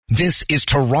This is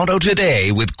Toronto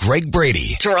Today with Greg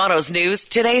Brady. Toronto's news,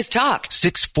 today's talk.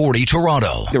 640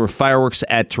 Toronto. There were fireworks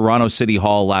at Toronto City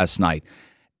Hall last night.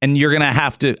 And I'm going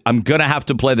to have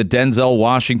to play the Denzel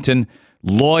Washington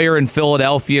lawyer in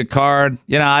Philadelphia card.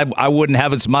 You know, I wouldn't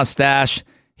have his mustache.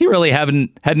 He really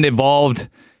hadn't evolved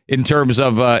in terms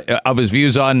of his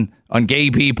views on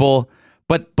gay people.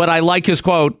 But I like his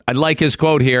quote. I like his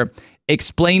quote here.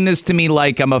 Explain this to me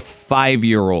like I'm a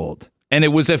 5-year-old. And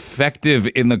it was effective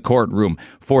in the courtroom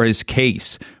for his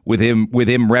case with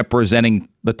him representing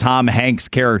the Tom Hanks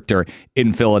character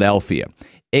in Philadelphia.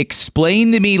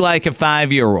 Explain to me like a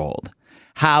 5-year-old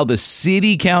how the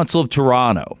City Council of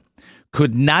Toronto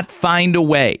could not find a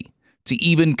way to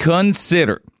even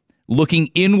consider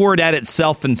looking inward at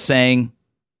itself and saying,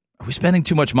 are we spending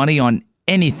too much money on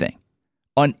anything?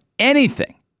 On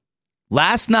anything?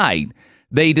 Last night,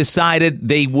 they decided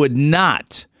they would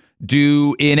not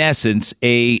do, in essence,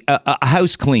 a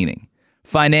house cleaning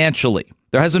financially.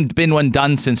 There hasn't been one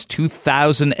done since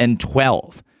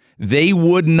 2012. They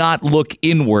would not look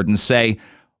inward and say,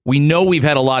 we know we've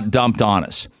had a lot dumped on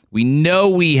us. We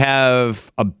know we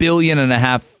have $1.5 billion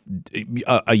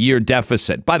a year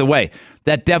deficit. By the way,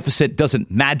 that deficit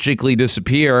doesn't magically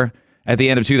disappear at the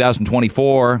end of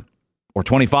 2024 or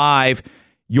 25.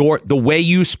 The way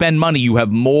you spend money, you have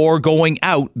more going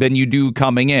out than you do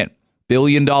coming in. $1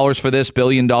 billion for this, $1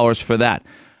 billion for that.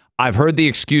 I've heard the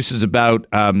excuses about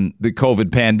the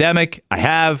COVID pandemic.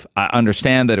 I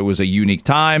understand that it was a unique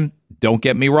time. Don't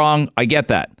get me wrong. I get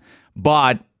that.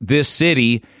 But this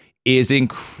city is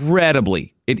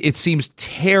incredibly, it seems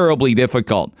terribly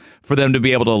difficult for them to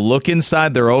be able to look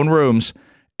inside their own rooms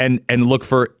and look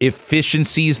for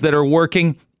efficiencies that are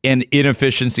working and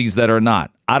inefficiencies that are not.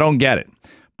 I don't get it.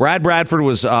 Brad Bradford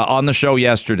was on the show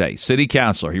yesterday, city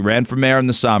councillor. He ran for mayor in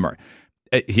the summer.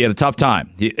 He had a tough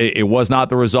time. It was not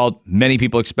the result many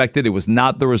people expected. It was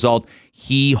not the result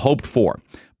he hoped for.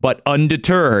 But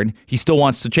undeterred, he still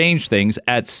wants to change things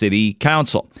at City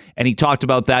Council. And he talked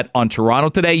about that on Toronto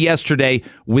Today yesterday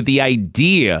with the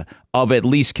idea of at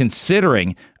least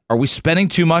considering, are we spending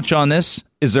too much on this?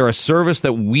 Is there a service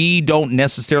that we don't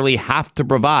necessarily have to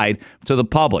provide to the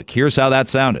public? Here's how that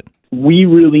sounded. We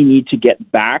really need to get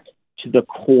back to the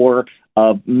core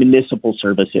of municipal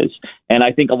services. And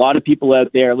I think a lot of people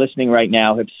out there listening right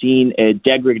now have seen a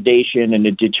degradation and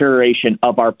a deterioration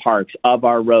of our parks, of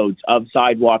our roads, of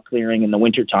sidewalk clearing in the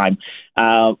wintertime.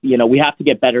 We have to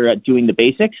get better at doing the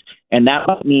basics, and that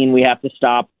might mean we have to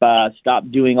stop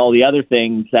doing all the other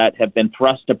things that have been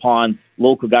thrust upon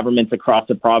local governments across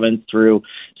the province through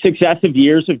successive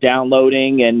years of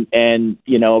downloading and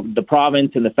the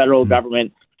province and the federal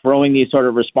government throwing these sort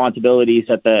of responsibilities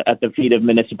at the feet of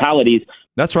municipalities.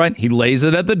 That's right. He lays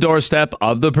it at the doorstep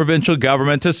of the provincial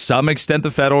government, to some extent the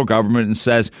federal government, and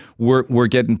says we're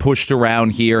getting pushed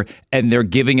around here and they're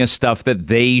giving us stuff that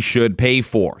they should pay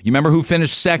for. You remember who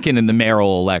finished second in the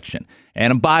mayoral election?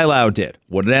 Anna Bilow did.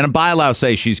 What did Anna Bilow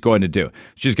say she's going to do?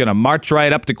 She's going to march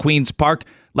right up to Queen's Park,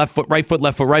 left foot, right foot,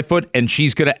 left foot, right foot, and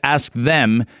she's going to ask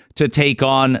them to take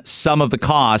on some of the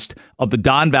cost of the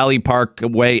Don Valley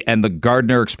Parkway and the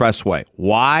Gardiner Expressway.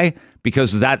 Why?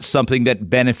 Because that's something that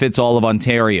benefits all of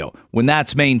Ontario. When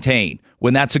that's maintained,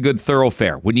 when that's a good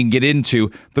thoroughfare, when you can get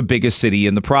into the biggest city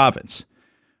in the province.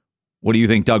 What do you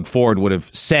think Doug Ford would have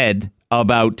said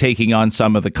about taking on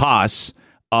some of the costs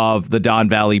of the Don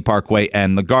Valley Parkway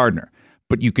and the Gardiner?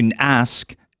 But you can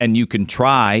ask and you can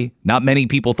try. Not many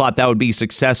people thought that would be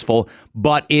successful,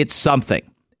 but it's something.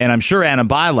 And I'm sure Anna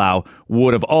Bilow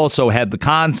would have also had the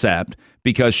concept,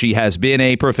 because she has been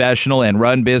a professional and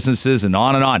run businesses and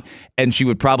on and on. And she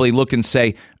would probably look and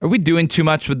say, are we doing too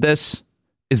much with this?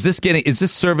 Is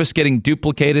this service getting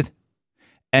duplicated?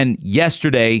 And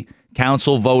yesterday,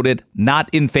 council voted not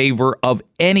in favor of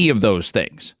any of those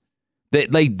things.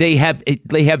 They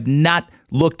have not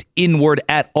looked inward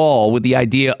at all with the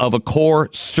idea of a core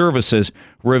services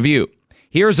review.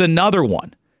 Here's another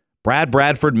one. Brad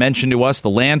Bradford mentioned to us the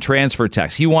land transfer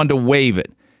tax. He wanted to waive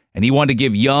it, and he wanted to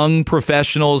give young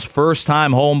professionals,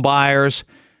 first-time home buyers,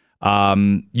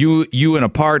 you and a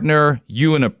partner,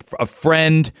 you and a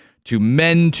friend, to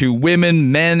men, to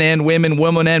women, men and women,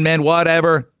 women and men,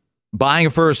 whatever, buying a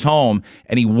first home,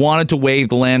 and he wanted to waive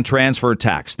the land transfer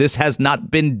tax. This has not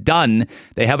been done.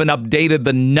 They haven't updated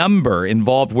the number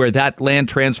involved where that land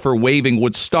transfer waiving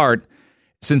would start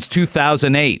since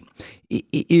 2008.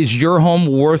 Is your home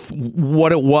worth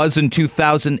what it was in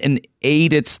 2008?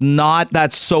 It's not.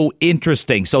 That's so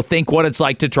interesting. So think what it's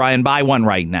like to try and buy one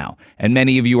right now. And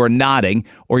many of you are nodding,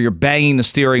 or you're banging the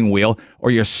steering wheel, or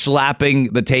you're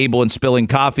slapping the table and spilling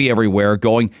coffee everywhere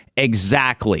going,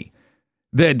 exactly.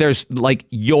 There's like,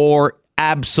 you're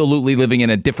absolutely living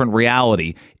in a different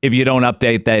reality if you don't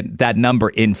update that number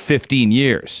in 15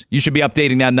 years. You should be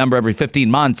updating that number every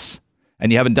 15 months,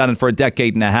 and you haven't done it for a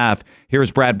decade and a half. Here's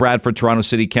Brad Bradford, Toronto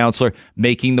City Councillor,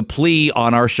 making the plea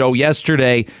on our show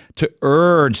yesterday to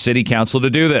urge City Council to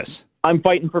do this. I'm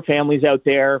fighting for families out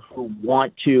there who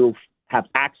want to have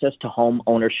access to home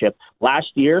ownership. Last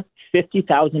year,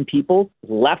 50,000 people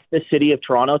left the city of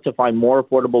Toronto to find more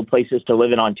affordable places to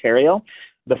live in Ontario.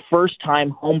 The first-time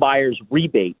home buyers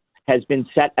rebate has been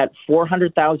set at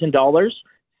 $400,000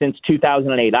 since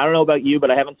 2008. I don't know about you,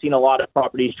 but I haven't seen a lot of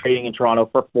properties trading in Toronto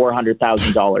for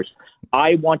 $400,000.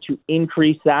 I want to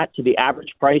increase that to the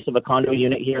average price of a condo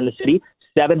unit here in the city,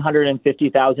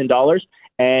 $750,000.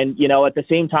 And, at the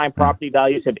same time, property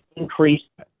values have increased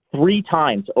 3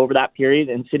 times over that period,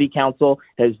 and City Council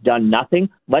has done nothing.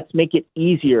 Let's make it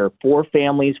easier for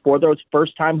families, for those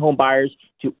first-time home buyers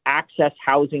to access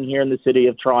housing here in the city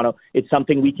of Toronto. It's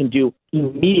something we can do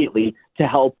immediately to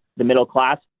help the middle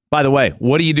class. By the way,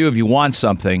 what do you do if you want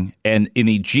something and in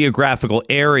the geographical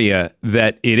area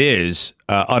that it is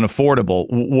unaffordable?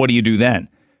 What do you do then?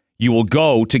 You will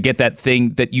go to get that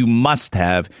thing that you must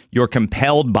have, you're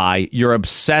compelled by, you're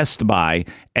obsessed by,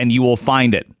 and you will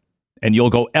find it. And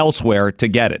you'll go elsewhere to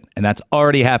get it. And that's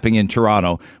already happening in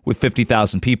Toronto with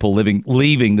 50,000 people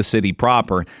leaving the city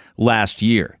proper last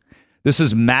year. This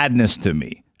is madness to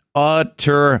me.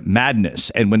 Utter madness.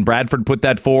 And when Bradford put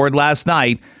that forward last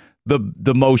night,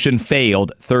 the motion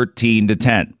failed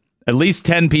 13-10. At least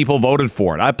 10 people voted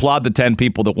for it. I applaud the 10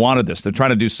 people that wanted this. They're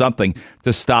trying to do something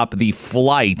to stop the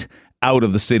flight out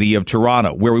of the city of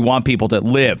Toronto, where we want people to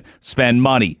live, spend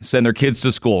money, send their kids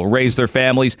to school, raise their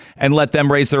families, and let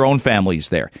them raise their own families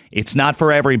there. It's not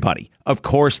for everybody. Of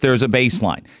course, there's a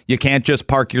baseline. You can't just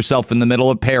park yourself in the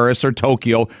middle of Paris or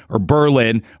Tokyo or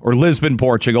Berlin or Lisbon,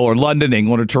 Portugal or London,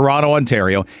 England or Toronto,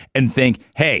 Ontario, and think,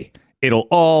 hey, it'll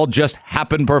all just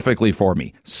happen perfectly for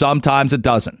me. Sometimes it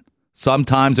doesn't.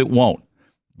 Sometimes it won't.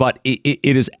 But it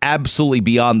is absolutely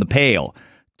beyond the pale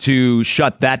to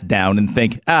shut that down and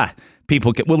think,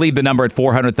 we'll leave the number at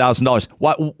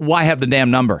 $400,000. Why have the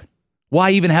damn number?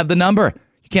 Why even have the number?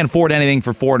 You can't afford anything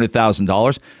for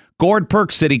 $400,000. Gord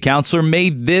Perks, City Councillor,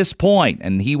 made this point,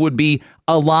 and he would be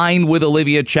aligned with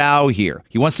Olivia Chow here.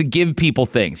 He wants to give people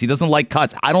things. He doesn't like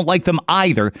cuts. I don't like them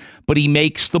either, but he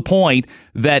makes the point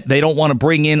that they don't want to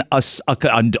bring in a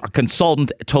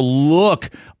consultant to look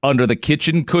under the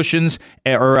kitchen cushions,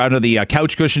 or under the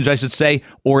couch cushions, I should say,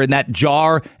 or in that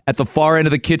jar at the far end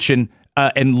of the kitchen,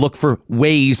 and look for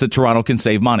ways that Toronto can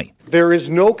save money. There is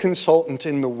no consultant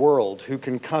in the world who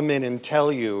can come in and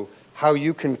tell you how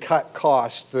you can cut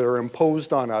costs that are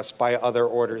imposed on us by other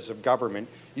orders of government.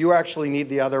 You actually need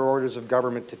the other orders of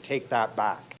government to take that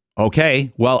back.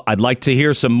 Okay, well, I'd like to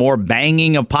hear some more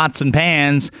banging of pots and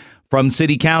pans from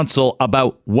City Council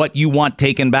about what you want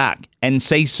taken back, and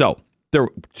say so.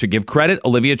 To give credit,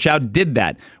 Olivia Chow did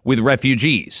that with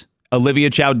refugees.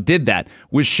 Olivia Chow did that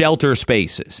with shelter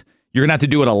spaces. You're going to have to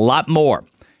do it a lot more.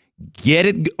 Get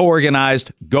it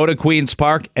organized, go to Queen's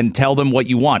Park and tell them what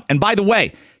you want. And by the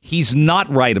way, he's not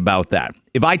right about that.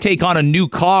 If I take on a new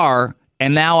car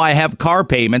and now I have car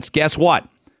payments, guess what?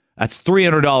 That's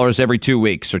 $300 every 2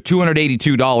 weeks, or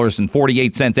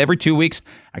 $282.48 every 2 weeks.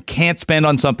 I can't spend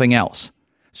on something else.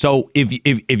 So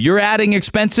if you're adding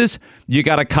expenses, you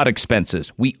got to cut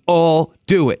expenses. We all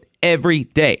do it every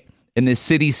day. And this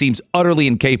city seems utterly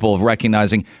incapable of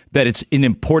recognizing that it's an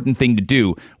important thing to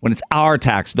do when it's our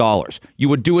tax dollars. You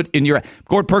would do it in your...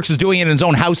 Gord Perks is doing it in his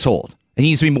own household. And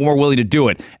he needs to be more willing to do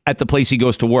it at the place he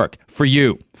goes to work. For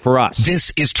you, for us.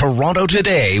 This is Toronto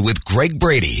Today with Greg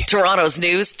Brady. Toronto's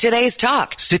news, today's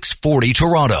talk. 640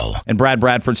 Toronto. And Brad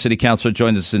Bradford, City Councillor,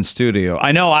 joins us in studio.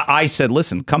 I know I said,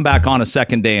 listen, come back on a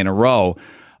second day in a row.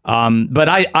 But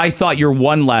I thought your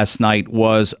one last night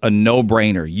was a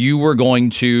no-brainer. You were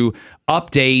going to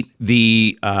update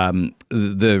the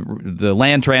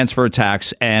land transfer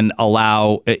tax and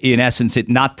allow, in essence, it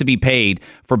not to be paid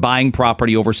for buying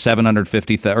property over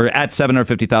 $750,000 or at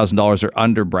 $750,000 or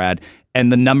under, Brad.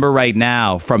 And the number right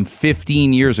now from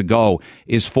 15 years ago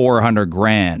is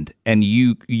 $400,000, and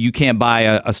you can't buy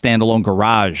a standalone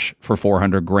garage for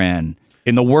 $400,000.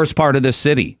 In the worst part of the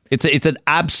city. It's an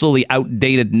absolutely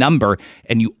outdated number,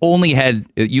 and you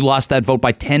lost that vote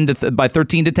by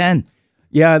 13-10.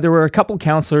 Yeah, there were a couple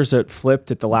councillors that flipped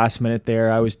at the last minute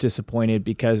there. I was disappointed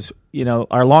because,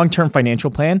 our long-term financial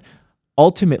plan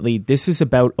ultimately, this is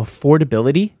about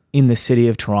affordability in the city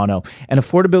of Toronto, and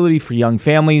affordability for young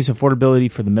families,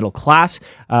 affordability for the middle class.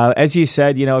 As you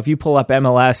said, if you pull up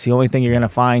MLS, the only thing you're going to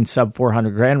find sub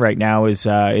 $400,000 right now is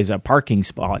a parking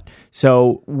spot.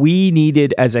 So we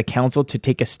needed, as a council, to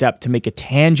take a step to make a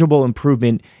tangible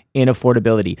improvement in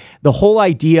affordability. The whole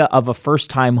idea of a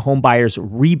first-time homebuyer's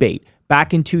rebate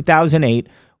back in 2008,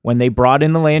 when they brought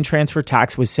in the land transfer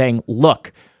tax, was saying,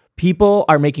 look, people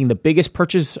are making the biggest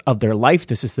purchase of their life.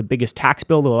 This is the biggest tax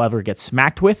bill they'll ever get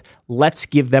smacked with. Let's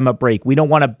give them a break. We don't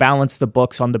want to balance the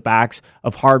books on the backs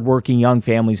of hardworking young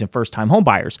families and first-time home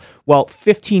buyers. Well,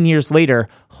 15 years later,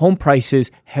 home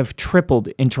prices have tripled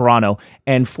in Toronto,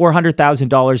 and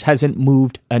 $400,000 hasn't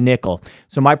moved a nickel.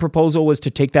 So my proposal was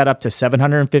to take that up to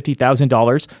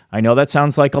 $750,000. I know that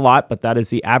sounds like a lot, but that is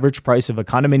the average price of a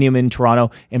condominium in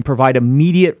Toronto, and provide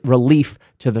immediate relief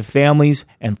to the families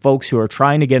and folks who are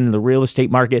trying to get into the real estate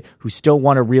market, who still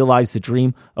want to realize the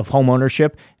dream of home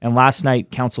ownership. And last night,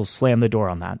 council slammed the door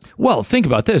on that. Well, think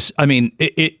about this. I mean,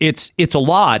 it's a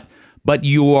lot, but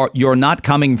you're not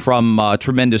coming from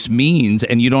tremendous means,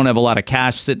 and you don't have a lot of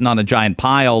cash sitting on a giant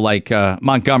pile like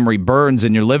Montgomery Burns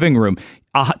in your living room.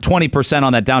 20%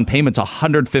 on that down payment's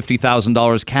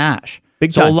 $150,000 cash.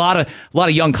 Big time. So a lot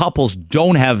of young couples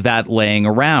don't have that laying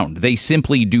around. They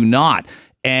simply do not.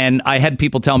 And I had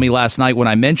people tell me last night when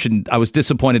I mentioned I was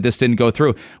disappointed this didn't go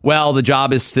through. Well, the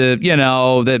job is to,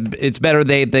 that it's better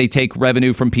they take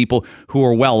revenue from people who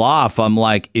are well off. I'm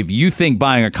like, if you think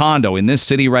buying a condo in this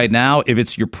city right now, if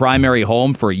it's your primary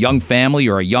home for a young family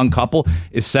or a young couple,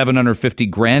 is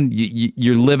 $750,000,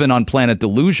 you're living on planet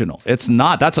delusional. It's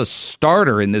not. That's a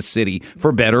starter in this city,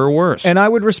 for better or worse. And I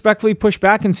would respectfully push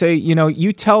back and say,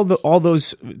 you tell the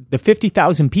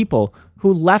 50,000 people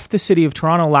who left the city of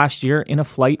Toronto last year in a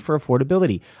flight for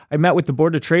affordability. I met with the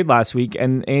Board of Trade last week,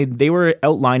 and they were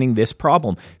outlining this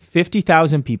problem.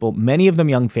 50,000 people, many of them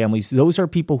young families. Those are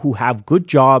people who have good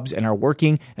jobs and are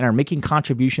working and are making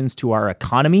contributions to our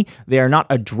economy. They are not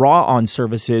a draw on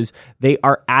services. They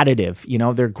are additive.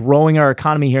 They're growing our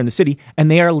economy here in the city, and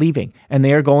they are leaving. And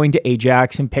they are going to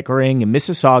Ajax and Pickering and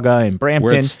Mississauga and Brampton.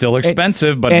 Where it's still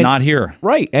expensive, but not here.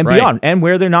 Right, and beyond. And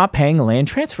where they're not paying a land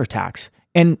transfer tax.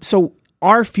 And so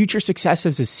our future success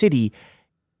as a city,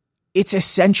 it's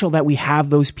essential that we have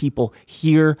those people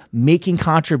here making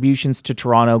contributions to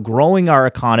Toronto, growing our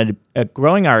economy,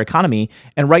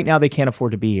 and right now they can't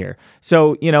afford to be here.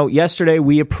 So, yesterday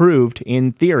we approved,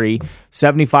 in theory,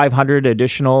 7,500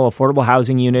 additional affordable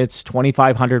housing units,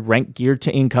 2,500 rent geared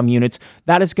to income units.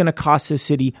 That is going to cost the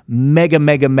city mega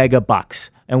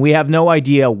bucks. And we have no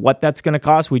idea what that's going to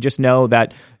cost. We just know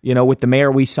that, with the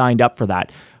mayor, we signed up for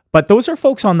that. But those are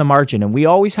folks on the margin, and we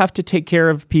always have to take care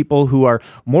of people who are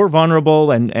more vulnerable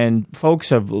and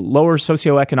folks of lower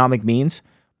socioeconomic means.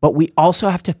 But we also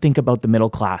have to think about the middle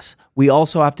class. We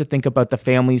also have to think about the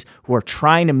families who are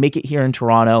trying to make it here in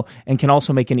Toronto and can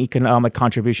also make an economic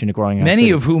contribution to growing our city.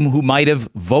 Many of whom who might have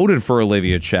voted for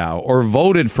Olivia Chow or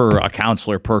voted for a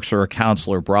Councillor Perks or a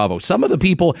Councillor Bravo. Some of the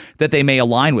people that they may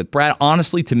align with. Brad,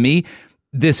 honestly, to me,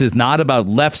 this is not about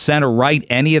left, center, right,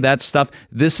 any of that stuff.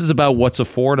 This is about what's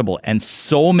affordable. And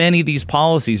so many of these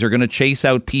policies are going to chase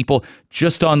out people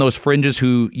just on those fringes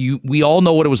we all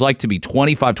know what it was like to be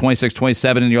 25, 26,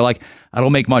 27. And you're like, I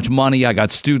don't make much money. I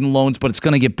got student loans, but it's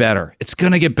going to get better. It's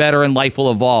going to get better and life will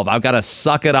evolve. I've got to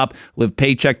suck it up, live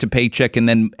paycheck to paycheck, and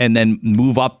then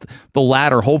move up the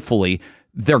ladder, hopefully.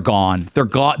 They're gone. They're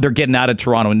getting out of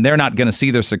Toronto, and they're not going to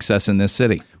see their success in this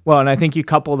city. Well, and I think you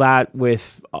couple that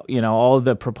with, all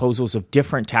the proposals of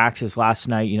different taxes last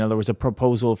night. There was a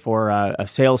proposal for a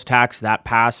sales tax that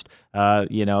passed.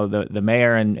 The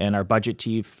mayor and our budget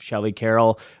chief, Shelley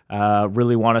Carroll,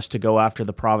 really want us to go after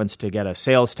the province to get a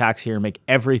sales tax here and make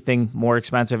everything more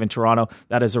expensive in Toronto.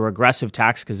 That is a regressive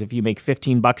tax, because if you make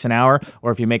 $15 an hour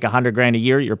or if you make $100,000 a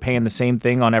year, you're paying the same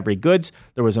thing on every goods.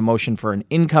 There was a motion for an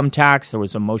income tax. There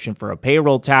was a motion for a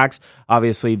payroll tax.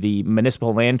 Obviously, the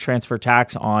municipal land transfer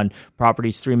tax on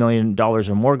properties $3 million or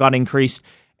more got increased.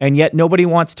 And yet nobody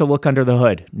wants to look under the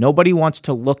hood. Nobody wants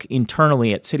to look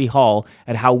internally at City Hall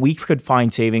at how we could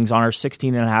find savings on our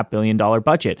 $16.5 billion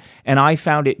budget. And I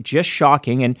found it just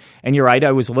shocking. And you're right,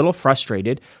 I was a little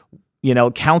frustrated.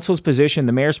 Council's position,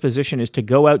 the mayor's position, is to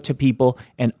go out to people,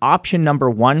 and option number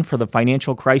one for the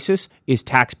financial crisis is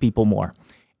tax people more.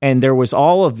 And there was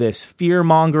all of this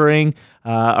fear-mongering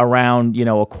around,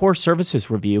 a core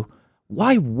services review.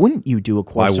 Why wouldn't you do a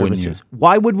core Why wouldn't services?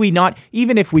 Why would we not,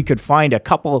 even if we could find a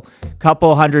couple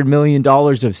 $100 million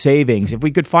of savings, if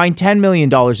we could find $10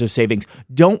 million of savings,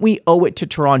 don't we owe it to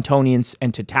Torontonians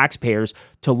and to taxpayers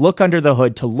to look under the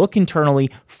hood, to look internally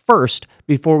first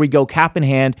before we go cap in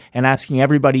hand and asking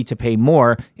everybody to pay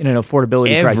more in an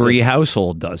affordability crisis? Every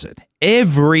household does it.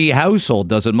 Every household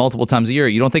does it multiple times a year.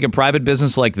 You don't think a private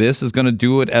business like this is going to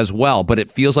do it as well, but it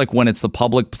feels like when it's the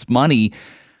public's money,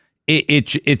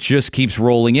 it just keeps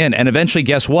rolling in. And eventually,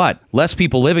 guess what? Less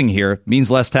people living here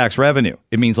means less tax revenue.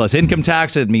 It means less income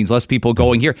tax. It means less people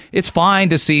going here. It's fine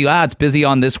to see, it's busy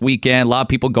on this weekend. A lot of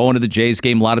people going to the Jays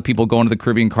game. A lot of people going to the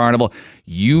Caribbean Carnival.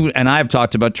 You and I have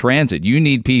talked about transit. You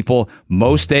need people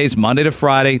most days, Monday to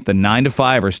Friday, the 9 to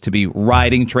 5ers, to be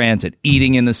riding transit,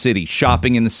 eating in the city,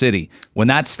 shopping in the city. When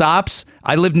that stops,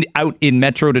 I lived out in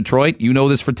Metro Detroit. You know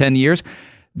this for 10 years.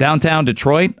 Downtown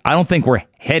Detroit, I don't think we're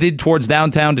headed towards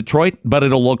downtown Detroit, but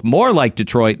it'll look more like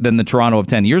Detroit than the Toronto of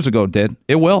 10 years ago did.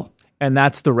 It will. And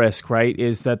that's the risk, right?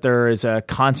 Is that there is a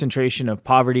concentration of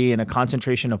poverty and a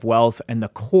concentration of wealth, and the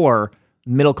core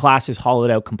middle class is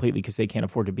hollowed out completely because they can't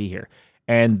afford to be here.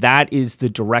 And that is the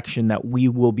direction that we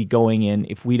will be going in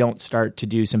if we don't start to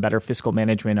do some better fiscal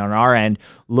management on our end,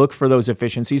 look for those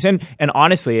efficiencies. And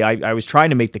honestly, I was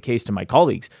trying to make the case to my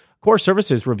colleagues. Core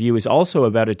Services Review is also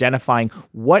about identifying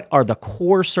what are the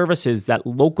core services that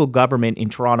local government in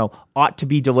Toronto ought to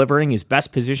be delivering, is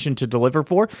best positioned to deliver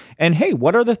for. And hey,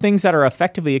 what are the things that are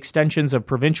effectively extensions of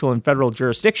provincial and federal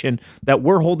jurisdiction that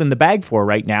we're holding the bag for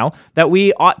right now that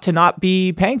we ought to not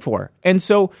be paying for? And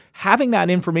so having that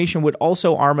information would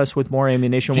also arm us with more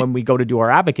ammunition when we go to do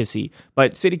our advocacy.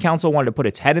 But City Council wanted to put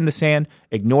its head in the sand,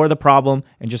 ignore the problem,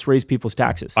 and just raise people's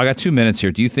taxes. I got 2 minutes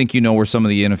here. Do you think you know where some of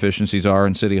the inefficiencies are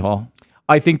in City Hall?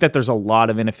 I think that there's a lot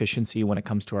of inefficiency when it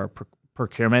comes to our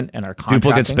procurement and our contracting.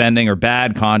 Duplicate spending or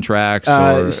bad contracts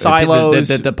or silos.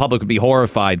 The public would be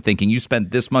horrified thinking you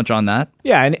spent this much on that.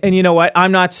 Yeah, and you know what?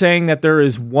 I'm not saying that there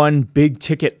is one big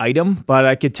ticket item, but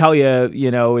I could tell you,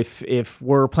 if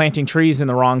we're planting trees in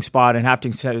the wrong spot and have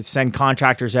to send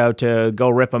contractors out to go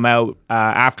rip them out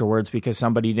afterwards because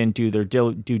somebody didn't do their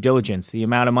due diligence, the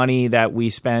amount of money that we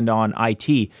spend on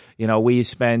IT, we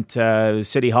spent,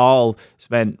 City Hall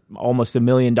spent almost $1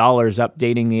 million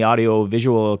updating the audio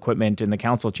visual equipment in the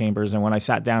council chambers, and when I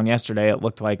sat down yesterday, it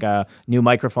looked like a new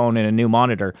microphone and a new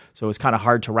monitor, so it was kind of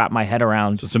hard to wrap my head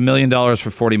around. So it's $1 million for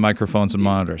 40 microphones and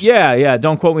monitors. Yeah.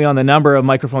 Don't quote me on the number of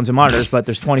microphones and monitors, but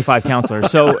there's 25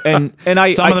 councillors. So and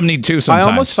some of them need two sometimes. I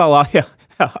almost fell off. Yeah,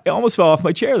 I almost fell off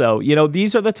my chair though.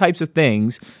 These are the types of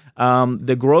things.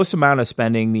 The gross amount of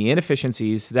spending, the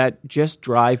inefficiencies that just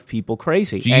drive people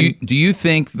crazy. Do you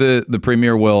think the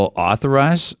Premier will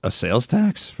authorize a sales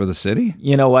tax for the city?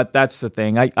 You know what? That's the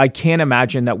thing. I can't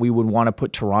imagine that we would want to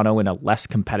put Toronto in a less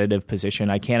competitive position.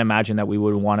 I can't imagine that we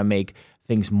would want to make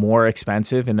things more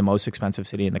expensive in the most expensive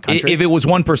city in the country. If it was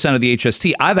 1% of the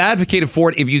HST, I've advocated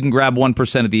for it if you can grab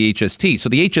 1% of the HST. So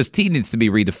the HST needs to be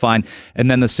redefined,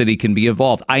 and then the city can be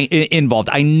involved. I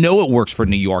know it works for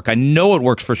New York. I know it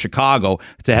works for Chicago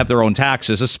to have their own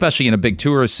taxes, especially in a big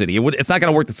tourist city. It's not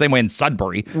going to work the same way in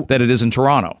Sudbury that it is in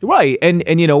Toronto. Right.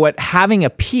 And you know what? Having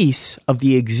a piece of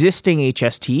the existing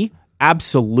HST,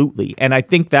 absolutely. And I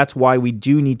think that's why we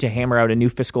do need to hammer out a new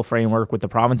fiscal framework with the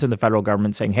province and the federal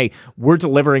government saying, hey, we're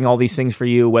delivering all these things for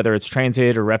you, whether it's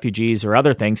transit or refugees or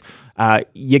other things.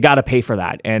 You got to pay for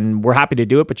that. And we're happy to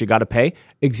do it, but you got to pay.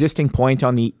 Existing point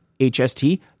on the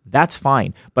HST, that's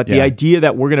fine. But the idea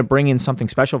that we're going to bring in something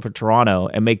special for Toronto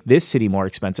and make this city more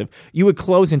expensive, you would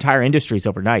close entire industries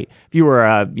overnight. If you were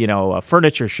a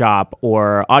furniture shop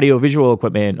or audiovisual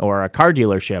equipment or a car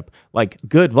dealership, like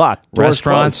good luck.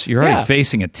 Restaurants, you're already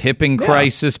facing a tipping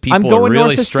crisis. People are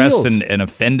really stressed and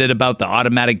offended about the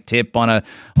automatic tip on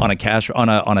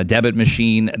a debit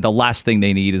machine. The last thing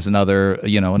they need is another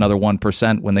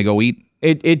 1% when they go eat.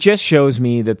 It just shows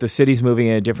me that the city's moving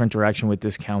in a different direction with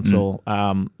this council.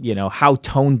 How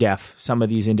tone deaf some of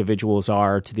these individuals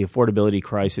are to the affordability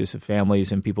crisis of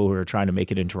families and people who are trying to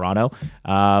make it in Toronto.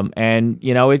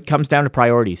 It comes down to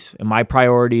priorities. And my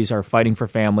priorities are fighting for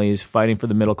families, fighting for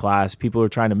the middle class, people who are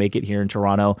trying to make it here in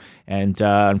Toronto. And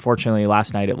unfortunately,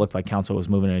 last night it looked like council was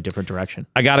moving in a different direction.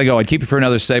 I got to go. I'd keep you for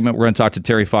another segment. We're going to talk to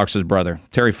Terry Fox's brother.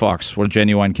 Terry Fox, what a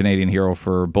genuine Canadian hero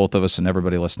for both of us and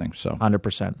everybody listening. So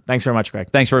 100%. Thanks very much, Greg.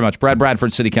 Thanks very much.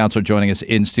 Bradford, City Councillor, joining us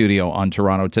in studio on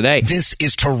Toronto Today. This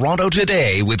is Toronto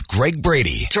Today with Greg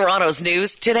Brady. Toronto's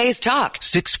news, today's talk.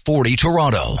 640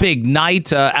 Toronto. Big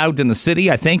night out in the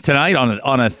city, I think, tonight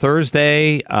on a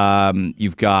Thursday.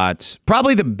 You've got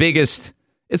probably the biggest,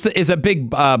 it's a big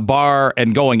bar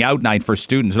and going out night for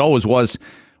students. It always was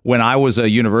when I was a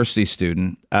university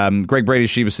student. Greg Brady,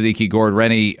 Sheba Siddiqui Gord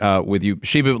Rennie with you.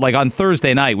 Sheba, like on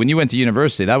Thursday night when you went to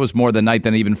university, that was more the night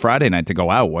than even Friday night to go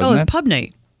out, wasn't it? Oh, it was pub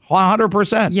night.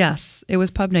 100%. Yes, it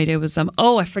was pub night. It was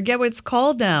I forget what it's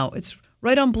called now. It's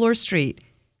right on Bloor Street.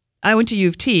 I went to U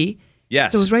of T.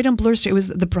 Yes. So it was right on Bloor Street. It was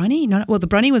the Brunny. The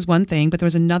Brunny was one thing, but there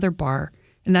was another bar,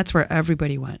 and that's where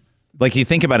everybody went. Like you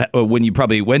think about when you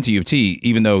probably went to U of T,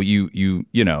 even though you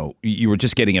were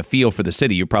just getting a feel for the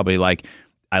city, you're probably like,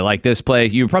 I like this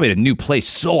place. You were probably at a new place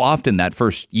so often that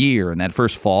first year and that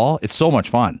first fall. It's so much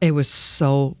fun. It was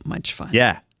so much fun.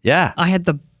 Yeah. Yeah. I had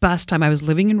the best time. I was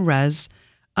living in res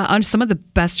on some of the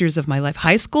best years of my life,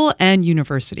 high school and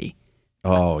university.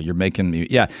 Oh, you're making me.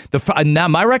 Yeah. Now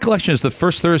my recollection is the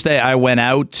first Thursday I went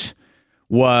out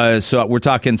was, so we're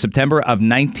talking September of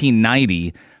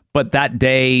 1990. But that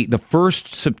day, the first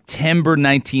September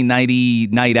 1990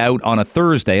 night out on a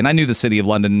Thursday, and I knew the city of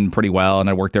London pretty well, and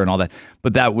I worked there and all that.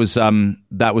 But that was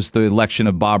the election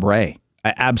of Bob Rae.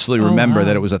 I absolutely remember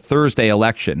that it was a Thursday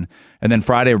election, and then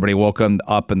Friday everybody woke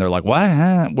up and they're like, "What?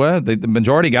 Huh? What? The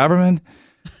majority government,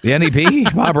 the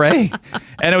NDP, Bob Rae,"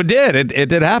 and it did. It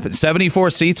did happen. 74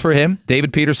 seats for him.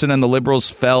 David Peterson and the Liberals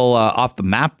fell off the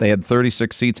map. They had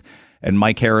 36 seats. And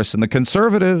Mike Harris and the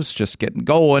Conservatives just getting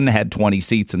going, had 20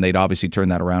 seats, and they'd obviously turn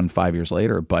that around 5 years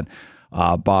later. But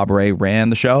Bob Rae ran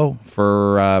the show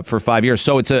for 5 years.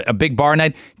 So it's a big bar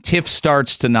night. TIFF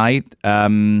starts tonight. I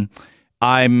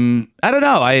don't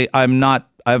know. I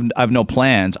have no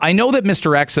plans. I know that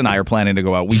Mr. X and I are planning to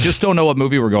go out. We just don't know what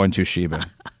movie we're going to, Sheba.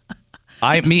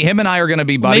 Him and I are going to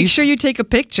be buddies. Make sure you take a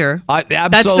picture. Absolutely.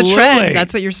 That's the trend.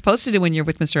 That's what you're supposed to do when you're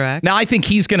with Mr. X. Now, I think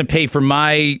he's going to pay for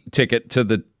my ticket to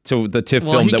the TIFF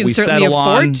film that we settle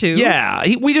on. To. Yeah,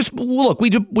 we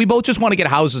both just want to get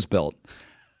houses built.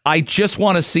 I just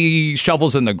want to see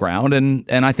shovels in the ground, and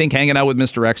I think hanging out with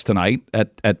Mr. X tonight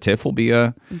at TIFF will be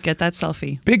get that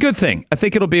selfie. Be a good thing. I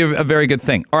think it'll be a very good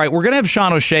thing. All right, we're going to have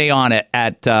Sean O'Shea on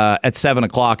at 7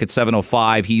 o'clock, at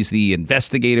 7:05. He's the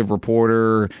investigative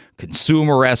reporter.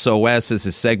 Consumer SOS is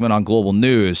his segment on Global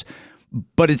News,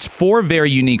 but it's for a very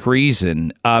unique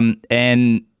reason,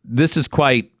 and this is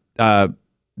quite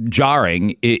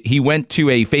jarring. He went to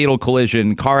a fatal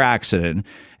collision car accident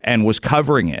and was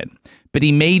covering it. But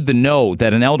he made the note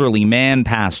that an elderly man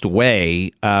passed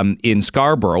away in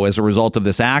Scarborough as a result of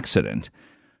this accident.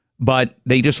 But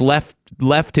they just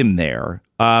left him there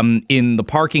in the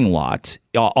parking lot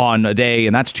on a day,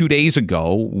 and that's 2 days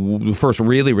ago, the first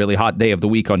really, really hot day of the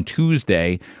week on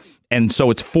Tuesday. And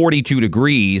so it's 42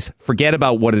 degrees. Forget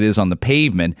about what it is on the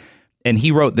pavement. And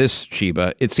he wrote this,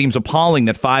 Sheba: "It seems appalling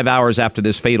that 5 hours after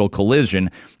this fatal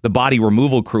collision, the body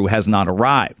removal crew has not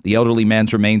arrived. The elderly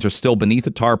man's remains are still beneath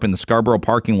a tarp in the Scarborough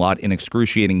parking lot in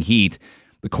excruciating heat.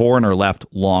 The coroner left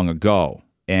long ago."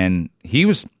 And he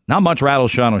was not much rattled,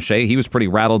 Sean O'Shea. He was pretty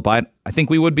rattled by it. I think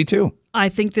we would be too. I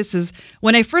think this is,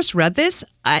 when I first read this,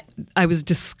 I was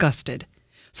disgusted.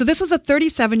 So this was a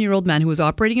 37-year-old man who was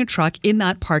operating a truck in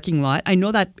that parking lot. I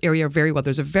know that area very well.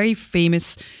 There's a very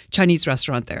famous Chinese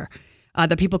restaurant there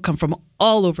that people come from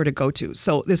all over to go to.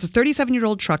 So there's a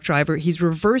 37-year-old truck driver. He's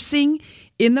reversing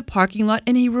in the parking lot,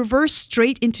 and he reversed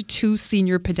straight into two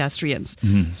senior pedestrians.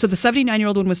 Mm-hmm. So the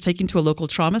 79-year-old one was taken to a local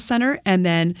trauma center, and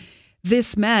then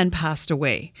this man passed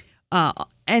away.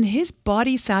 And his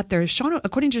body sat there,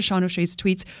 according to Sean O'Shea's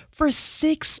tweets, for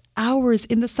 6 hours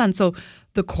in the sun. So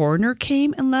the coroner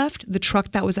came and left. The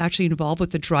truck that was actually involved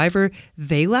with the driver,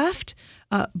 they left.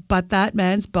 But that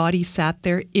man's body sat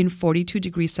there in 42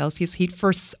 degrees Celsius heat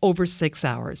for over 6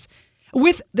 hours.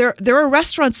 There are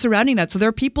restaurants surrounding that. So there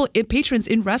are patrons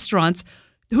in restaurants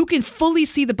who can fully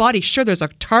see the body. Sure, there's a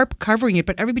tarp covering it,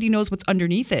 but everybody knows what's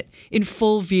underneath it in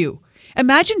full view.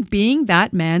 Imagine being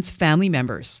that man's family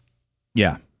members.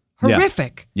 Yeah.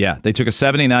 Horrific. Yeah. They took a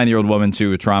 79-year-old woman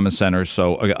to a trauma center.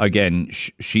 So again,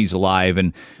 she's alive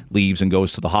and leaves and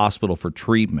goes to the hospital for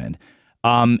treatment.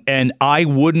 And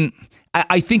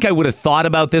I think I would have thought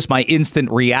about this. My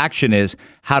instant reaction is,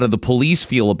 how do the police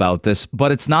feel about this?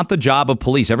 But it's not the job of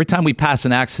police. Every time we pass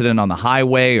an accident on the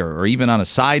highway or even on a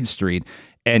side street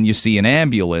and you see an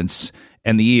ambulance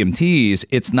and the EMTs,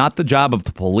 it's not the job of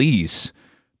the police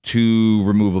to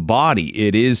remove a body.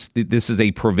 This is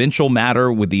a provincial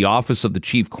matter with the office of the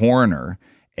chief coroner.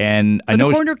 And but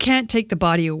the coroner can't take the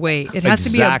body away. It has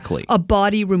to be a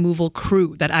body removal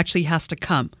crew that actually has to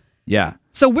come. Yeah.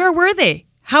 So where were they?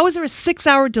 How is there a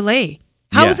 6-hour delay?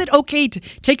 How is it okay to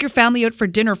take your family out for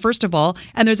dinner, first of all,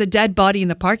 and there's a dead body in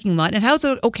the parking lot? And how is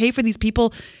it okay for these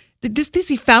people,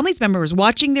 these family members,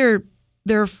 watching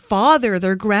their father,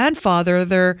 their grandfather,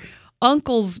 their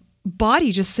uncle's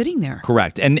body just sitting there?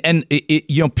 Correct. And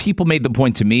people made the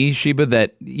point to me, Sheba,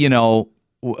 that,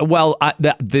 Well,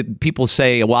 the people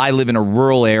say, well, I live in a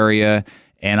rural area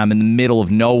and I'm in the middle of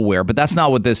nowhere, but that's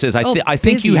not what this is. I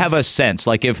think you have a sense,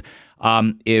 like if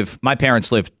my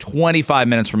parents live 25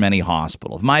 minutes from any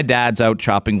hospital, if my dad's out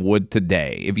chopping wood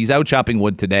today, if he's out chopping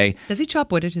wood today. Does he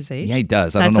chop wood at his age? Yeah, he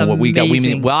does. I don't know what we got.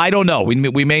 Well, I don't know.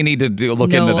 We may need to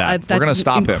look into that. We're going to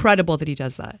stop him. That's incredible that he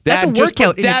does that. Dad, that's a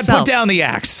workout in Dad, itself. put down the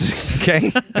axe.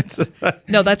 Okay.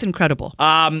 No, that's incredible.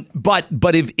 But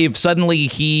if suddenly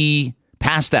he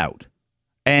passed out,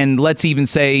 and let's even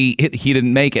say he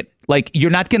didn't make it, like,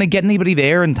 you're not going to get anybody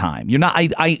there in time. You're not.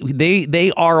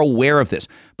 They are aware of this.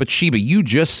 But Sheba, you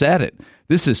just said it.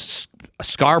 This is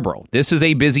Scarborough. This is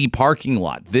a busy parking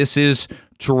lot. This is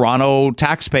Toronto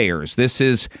taxpayers. This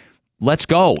is. Let's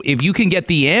go. If you can get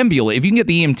the ambulance, if you can get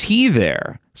the EMT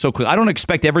there so quick, I don't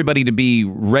expect everybody to be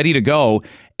ready to go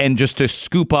and just to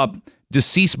scoop up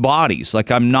deceased bodies. Like,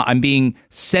 I'm being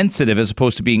sensitive as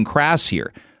opposed to being crass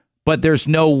here. But there's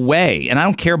no way. And I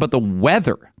don't care about the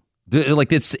weather.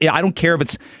 Like, I don't care if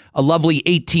it's a lovely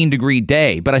 18-degree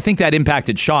day, but I think that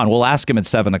impacted Sean. We'll ask him at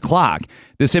 7 o'clock.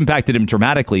 This impacted him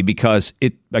dramatically because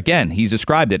he's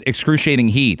described it, excruciating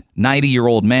heat,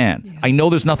 90-year-old man. Yeah. I know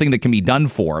there's nothing that can be done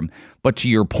for him, but to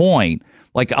your point,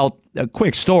 like, a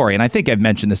quick story, and I think I've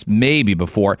mentioned this maybe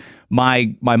before.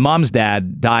 My mom's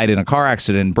dad died in a car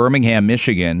accident in Birmingham,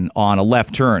 Michigan on a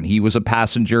left turn. He was a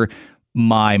passenger.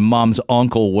 My mom's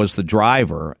uncle was the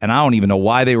driver, and I don't even know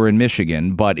why they were in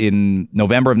Michigan, but in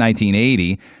November of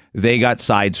 1980, they got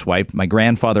sideswiped. My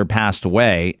grandfather passed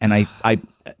away, and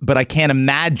but I can't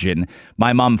imagine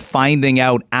my mom finding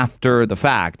out after the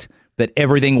fact that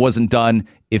everything wasn't done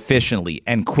efficiently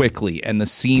and quickly, and the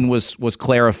scene was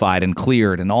clarified and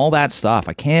cleared and all that stuff.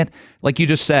 I can't, like you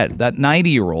just said, that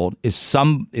 90-year-old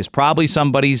is probably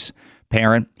somebody's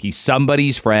parent, he's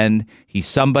somebody's friend, he's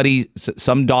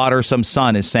some daughter, some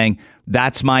son is saying,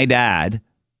 that's my dad,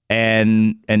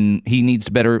 and he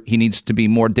needs to be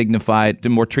more dignified,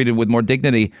 more treated with more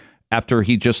dignity after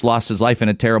he just lost his life in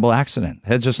a terrible accident.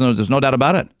 There's no doubt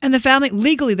about it. And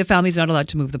legally, the family's not allowed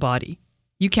to move the body.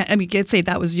 You can't, you can't say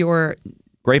that was your...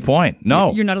 Great point.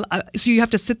 No. You're not, so you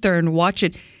have to sit there and watch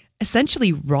it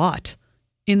essentially rot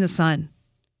in the sun.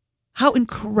 How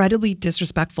incredibly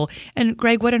disrespectful. And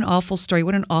Greg, what an awful story.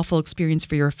 What an awful experience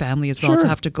for your family as well to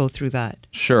have to go through that.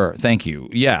 Sure. Thank you.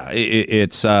 Yeah.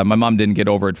 It's my mom didn't get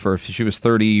over it she was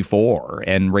 34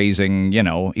 and raising,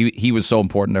 he was so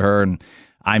important to her. And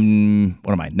I'm,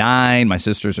 9? My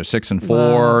sisters are 6 and 4.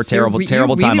 Wow. Terrible really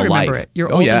time of life. It. You're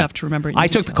old enough to remember it. I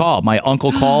took the call. My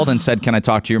uncle called and said, can I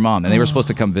talk to your mom? And they were supposed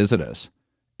to come visit us.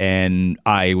 And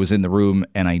I was in the room,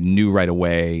 and I knew right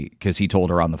away because he told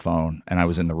her on the phone, and I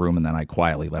was in the room, and then I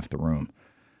quietly left the room.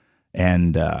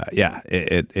 And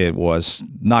it was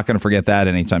not going to forget that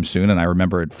anytime soon, and I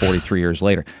remember it 43 years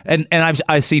later. And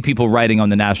I see people writing on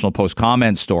the National Post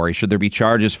comment story, should there be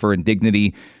charges for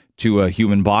indignity to a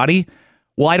human body?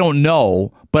 Well, I don't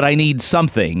know, but I need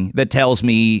something that tells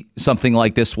me something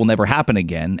like this will never happen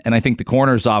again. And I think the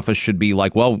coroner's office should be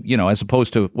like, well, as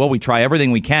opposed to, well, we try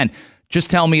everything we can. Just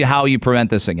tell me how you prevent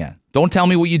this again. Don't tell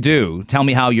me what you do. Tell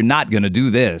me how you're not going to do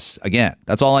this again.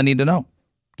 That's all I need to know.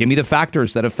 Give me the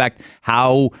factors that affect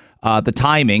how the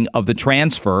timing of the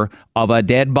transfer of a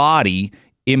dead body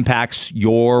impacts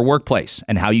your workplace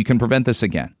and how you can prevent this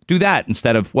again. Do that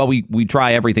instead of, well, we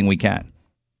try everything we can.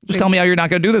 Just tell me how you're not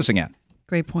going to do this again.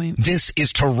 Great point. This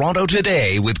is Toronto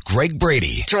Today with Greg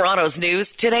Brady. Toronto's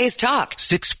news, today's talk.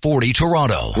 640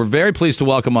 Toronto. We're very pleased to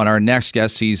welcome on our next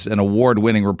guest. He's an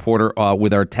award-winning reporter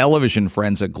with our television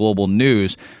friends at Global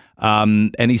News.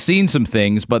 And he's seen some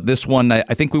things, but this one, I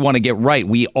think we want to get right.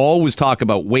 We always talk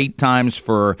about wait times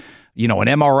for, an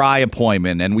MRI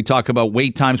appointment, and we talk about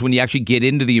wait times when you actually get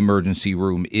into the emergency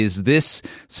room. Is this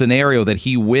scenario that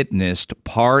he witnessed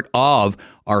part of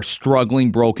our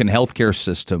struggling, broken healthcare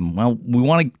system? Well, we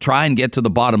want to try and get to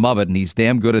the bottom of it, and he's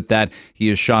damn good at that. He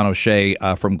is Sean O'Shea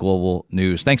from Global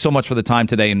News. Thanks so much for the time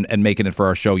today and making it for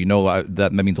our show.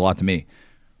 That means a lot to me.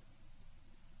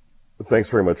 Thanks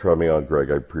very much for having me on, Greg.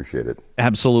 I appreciate it.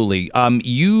 Absolutely.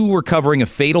 You were covering a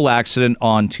fatal accident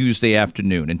on Tuesday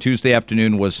afternoon, and Tuesday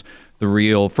afternoon was the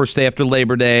real first day after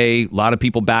Labor Day. A lot of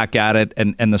people back at it,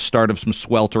 and the start of some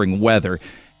sweltering weather.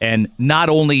 And not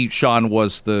only, Sean,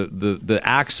 was the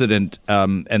accident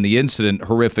and the incident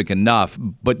horrific enough,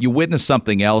 but you witnessed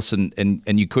something else, and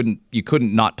you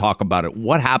couldn't not talk about it.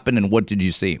 What happened, and what did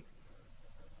you see?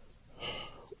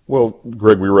 Well,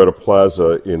 Greg, we were at a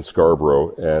plaza in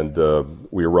Scarborough, and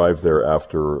we arrived there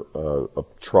after a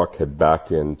truck had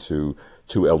backed into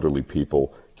two elderly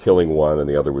people, killing one, and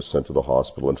the other was sent to the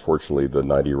hospital. Unfortunately, the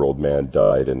 90-year-old man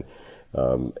died, and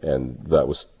And that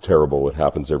was terrible. It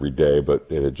happens every day, but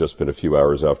it had just been a few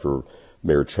hours after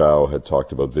Mayor Chow had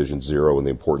talked about Vision Zero and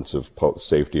the importance of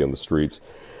safety on the streets.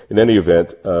 In any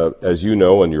event, as you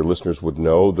know, and your listeners would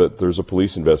know, that there's a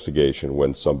police investigation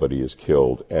when somebody is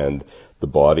killed, and the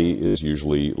body is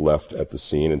usually left at the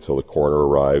scene until the coroner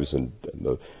arrives and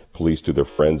the police do their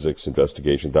forensics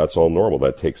investigation. That's all normal.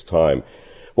 That takes time.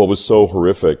 What was so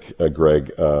horrific,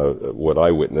 Greg, what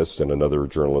I witnessed and another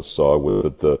journalist saw, was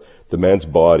that the man's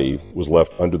body was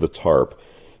left under the tarp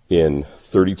in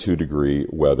 32-degree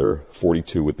weather,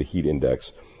 42 with the heat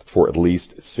index, for at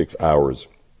least 6 hours.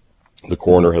 The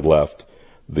coroner had left.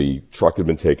 The truck had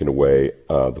been taken away.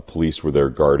 The police were there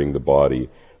guarding the body.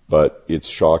 But it's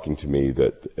shocking to me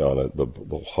that on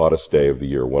the hottest day of the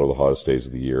year, one of the hottest days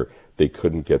of the year, they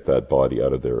couldn't get that body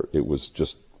out of there. It was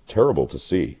just terrible to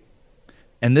see.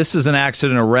 And this is an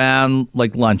accident around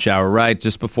like lunch hour, right?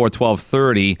 Just before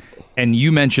 12:30. And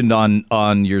you mentioned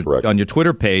on your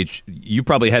Twitter page, you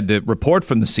probably had to report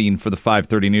from the scene for the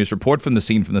 5:30 news, report from the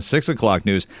scene from the 6 o'clock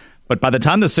news. But by the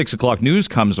time the 6 o'clock news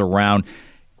comes around,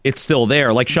 it's still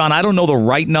there. Like, Sean, I don't know the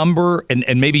right number,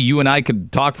 and maybe you and I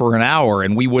could talk for an hour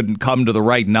and we wouldn't come to the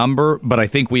right number, but I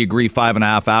think we agree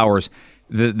 5.5 hours.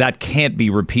 That can't be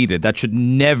repeated. That should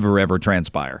never, ever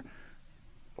transpire.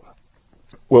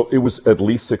 Well, it was at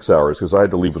least 6 hours because I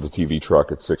had to leave with the TV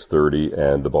truck at 6:30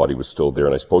 and the body was still there.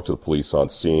 And I spoke to the police on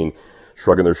scene,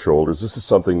 shrugging their shoulders. This is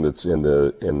something that's in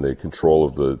the control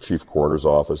of the chief coroner's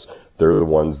office. They're the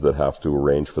ones that have to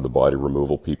arrange for the body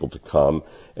removal people to come.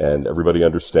 And everybody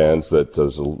understands that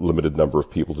there's a limited number of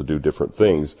people to do different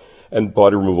things. And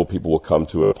body removal people will come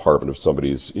to an apartment if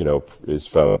somebody's, is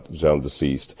found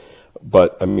deceased.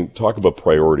 But, I mean, talk about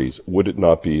priorities. Would it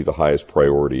not be the highest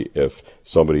priority if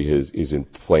somebody is in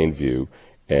plain view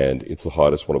and it's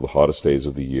one of the hottest days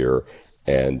of the year,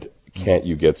 and can't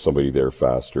you get somebody there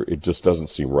faster? It just doesn't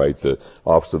seem right. The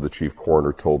Office of the Chief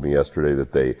Coroner told me yesterday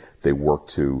that they work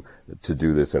to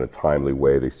do this in a timely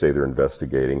way. They say they're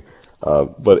investigating,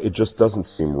 but it just doesn't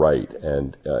seem right.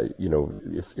 And,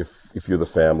 if you're the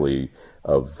family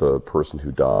of the person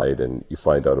who died and you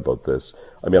find out about this,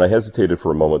 I mean, I hesitated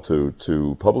for a moment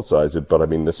to publicize it, but I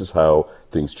mean, this is how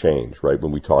things change, right?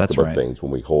 When we talk about things,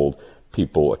 when we hold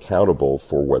people accountable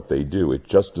for what they do, it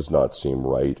just does not seem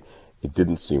right. It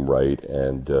didn't seem right,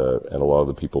 and a lot of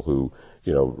the people who,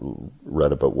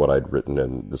 read about what I'd written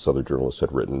and this other journalist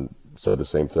had written said the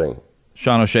same thing.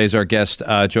 Sean O'Shea is our guest,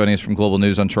 joining us from Global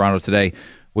News on Toronto Today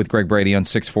with Greg Brady on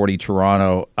 640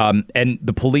 Toronto. And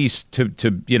the police to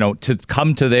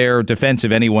come to their defense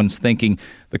if anyone's thinking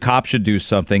the cops should do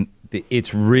something,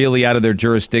 it's really out of their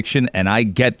jurisdiction, and I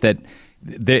get that.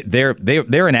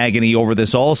 They're in agony over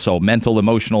this also, mental,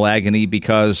 emotional agony,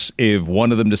 because if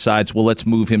one of them decides, well, let's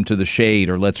move him to the shade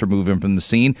or let's remove him from the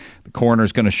scene, the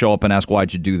coroner's going to show up and ask,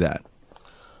 why'd you do that?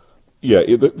 Yeah,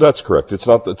 that's correct. It's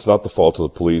not the fault of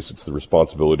the police. It's the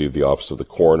responsibility of the Office of the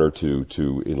Coroner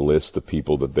to enlist the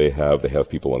people that they have. They have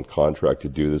people on contract to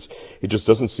do this. It just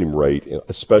doesn't seem right,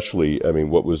 especially,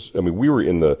 we were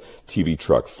in the TV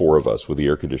truck, four of us, with the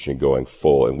air conditioning going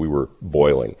full, and we were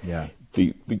boiling. Yeah.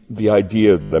 The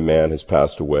idea that a man has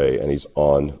passed away and he's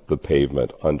on the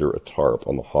pavement under a tarp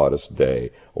on the hottest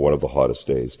day, or one of the hottest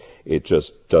days, it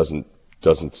just doesn't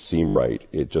seem right.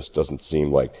 It just doesn't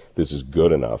seem like this is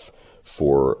good enough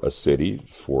for a city,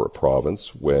 for a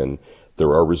province, when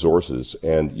there are resources.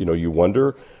 And, you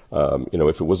wonder,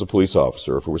 if it was a police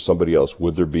officer, if it was somebody else,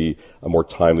 would there be a more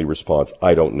timely response?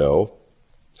 I don't know.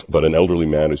 But an elderly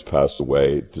man who's passed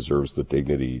away deserves the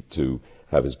dignity to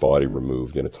have his body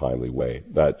removed in a timely way.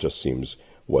 That just seems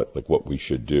what we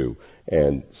should do.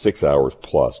 And 6 hours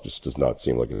plus just does not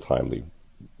seem like a timely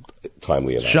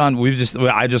enough. Sean,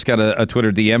 I just got a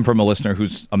Twitter DM from a listener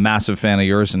who's a massive fan of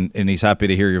yours, and he's happy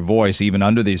to hear your voice even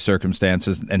under these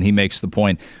circumstances. And he makes the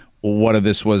point: what if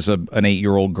this was an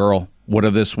 8-year-old girl? What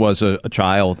if this was a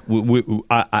child?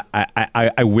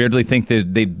 I weirdly think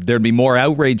there'd be more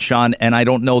outrage, Sean, and I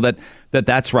don't know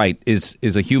that's right. Is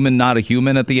a human not a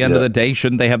human at the end of the day?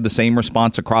 Shouldn't they have the same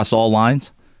response across all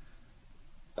lines?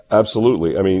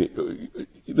 Absolutely. I mean,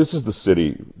 this is the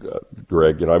city,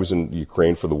 Greg. I was in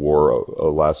Ukraine for the war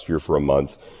last year for a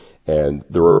month, and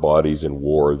there are bodies in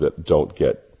war that don't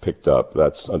get picked up.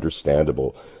 That's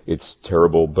understandable. It's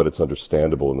terrible, but it's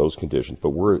understandable in those conditions.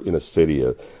 But we're in a city,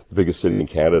 the biggest city in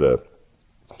Canada.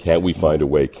 Can't we find a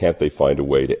way? Can't they find a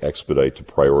way to expedite, to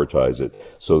prioritize it,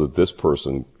 so that this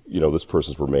person's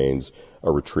remains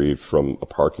are retrieved from a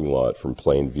parking lot, from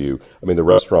plain view? I mean, the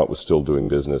restaurant was still doing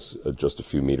business just a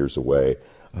few meters away.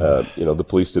 The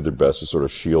police did their best to sort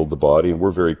of shield the body, and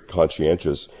we're very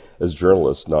conscientious as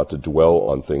journalists not to dwell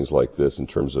on things like this in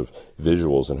terms of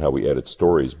visuals and how we edit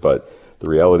stories. But the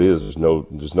reality is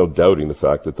there's no doubting the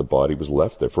fact that the body was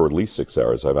left there for at least 6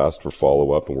 hours. I've asked for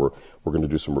follow-up, and we're going to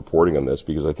do some reporting on this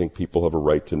because I think people have a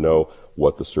right to know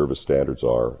what the service standards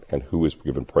are and who is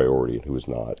given priority and who is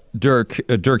not.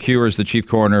 Dirk Hewer is the chief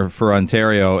coroner for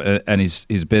Ontario, and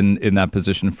he's been in that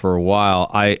position for a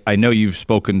while. I know you've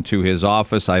spoken to his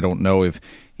office. I don't know if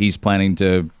he's planning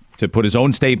to put his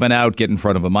own statement out, get in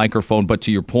front of a microphone. But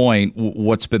to your point,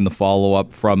 what's been the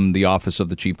follow-up from the office of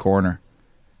the chief coroner?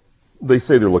 They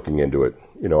say they're looking into it.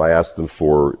 I asked them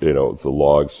for, the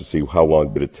logs to see how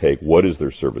long did it take? What is their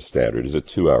service standard? Is it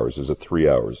 2 hours? Is it 3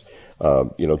 hours?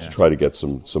 To try to get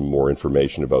some more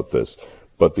information about this.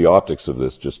 But the optics of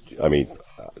this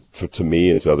to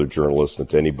me and to other journalists and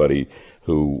to anybody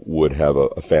who would have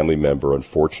a family member,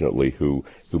 unfortunately, who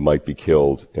might be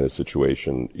killed in a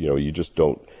situation, you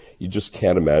just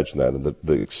can't imagine that. And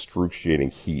the excruciating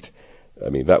heat.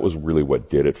 That was really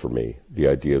what did it for me. The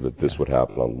idea that this would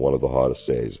happen on one of the hottest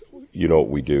days. You know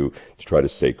what we do to try to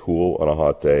stay cool on a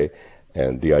hot day.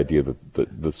 And the idea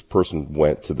that this person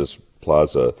went to this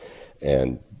plaza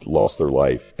and lost their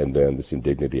life and then this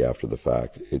indignity after the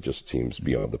fact, it just seems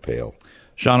beyond the pale.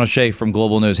 Sean O'Shea from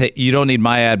Global News. Hey, you don't need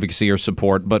my advocacy or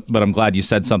support, but I'm glad you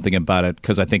said something about it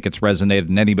because I think it's resonated,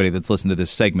 and anybody that's listened to this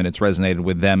segment, it's resonated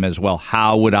with them as well.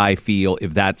 How would I feel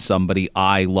if that's somebody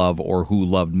I love or who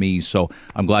loved me? So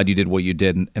I'm glad you did what you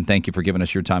did, and thank you for giving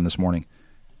us your time this morning.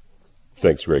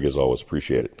 Thanks, Greg, as always.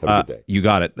 Appreciate it. Have a good day. You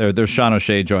got it. There's Sean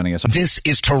O'Shea joining us. This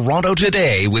is Toronto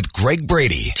Today with Greg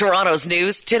Brady. Toronto's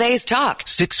news, today's talk.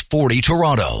 640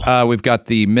 Toronto. We've got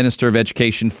the Minister of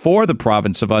Education for the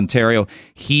province of Ontario.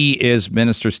 He is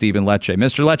Minister Stephen Lecce.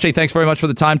 Mr. Lecce, thanks very much for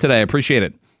the time today. I appreciate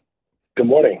it. Good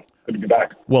morning. Good to be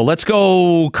back. Well, let's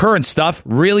go current stuff.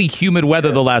 Really humid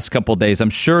weather the last couple of days.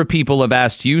 I'm sure people have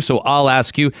asked you, so I'll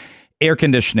ask you. Air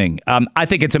conditioning. I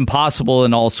think it's impossible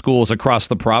in all schools across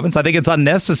the province. I think it's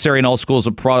unnecessary in all schools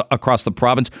across the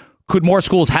province. Could more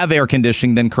schools have air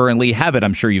conditioning than currently have it?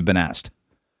 I'm sure you've been asked.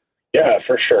 Yeah,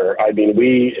 for sure. Our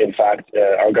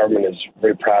government is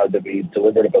very proud that we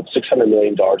delivered about $600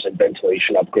 million in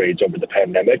ventilation upgrades over the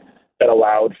pandemic that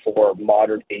allowed for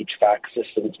modern HVAC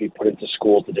systems to be put into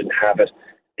schools that didn't have it.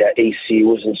 AC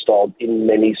was installed in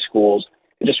many schools.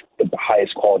 Just the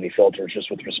highest quality filters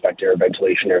just with respect to air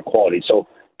ventilation, air quality. So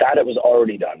that it was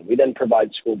already done. We then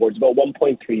provide school boards about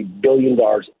 $1.3 billion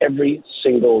every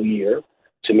single year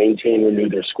to maintain and renew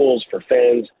their schools for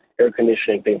fans, air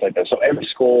conditioning, things like that. So every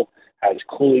school has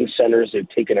cooling centers. They've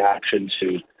taken action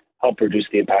to help reduce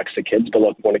the impacts to kids. But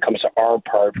look, when it comes to our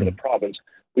part for the province,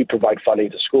 we provide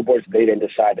funding to school boards. They then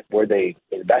decide where they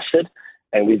invest it.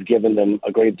 And we've given them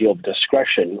a great deal of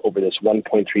discretion over this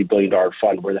 $1.3 billion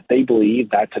fund, where if they believe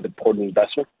that's an important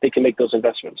investment, they can make those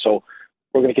investments. So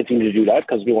we're going to continue to do that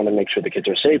because we want to make sure the kids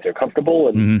are safe, they're comfortable,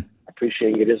 and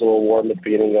appreciating it is a little warm at the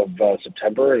beginning of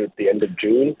September and at the end of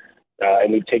June.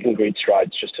 And we've taken great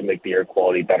strides just to make the air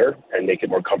quality better and make it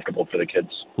more comfortable for the kids.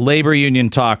 Labor union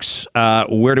talks.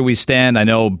 Where do we stand? I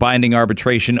know binding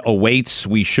arbitration awaits.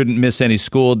 We shouldn't miss any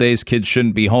school days. Kids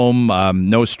shouldn't be home.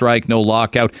 No strike, no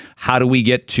lockout. How do we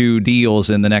get to deals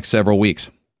in the next several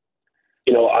weeks?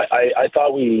 I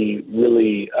thought we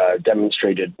really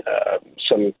demonstrated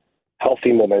some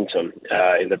healthy momentum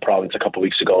in the province a couple of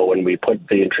weeks ago when we put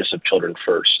the interests of children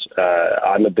first.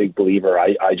 I'm a big believer.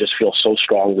 I just feel so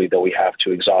strongly that we have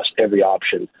to exhaust every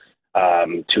option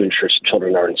to ensure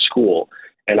children are in school.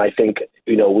 And I think,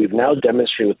 we've now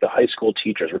demonstrated with the high school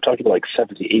teachers, we're talking about like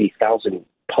 70,000, 80,000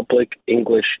 public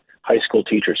English high school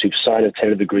teachers who've signed a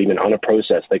tentative agreement on a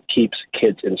process that keeps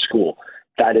kids in school.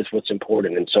 That is what's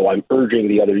important. And so I'm urging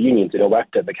the other unions,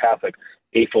 OECTA, the Catholic,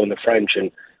 AFO and the French,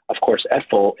 and of course,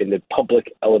 EFO and the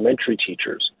public elementary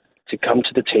teachers to come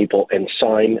to the table and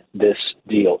sign this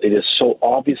deal. It is so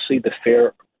obviously the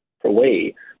fair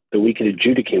way that we could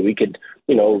adjudicate, we could,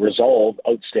 resolve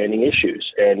outstanding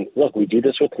issues. And look, we do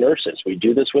this with nurses. We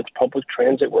do this with public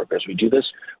transit workers. We do this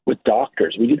with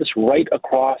doctors. We do this right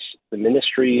across the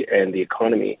ministry and the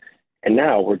economy. And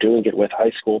now we're doing it with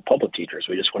high school public teachers.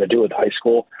 We just want to do it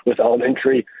with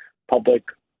elementary public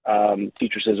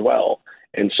teachers as well.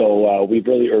 And so we've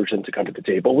really urged them to come to the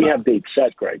table. We have dates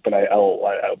set, Greg, but I'm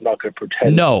not going to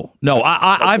pretend. No.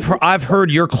 I've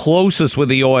heard you're closest with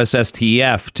the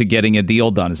OSSTF to getting a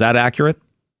deal done. Is that accurate?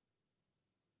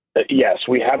 Yes,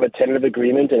 we have a tentative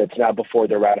agreement, and it's now before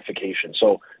their ratification.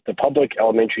 So the public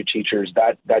elementary teachers,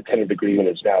 that tentative agreement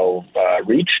is now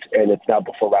reached, and it's now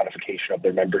before ratification of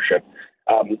their membership.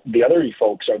 The other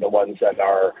folks are the ones that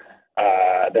are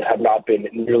that have not been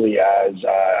nearly as,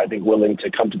 I think, willing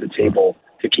to come to the table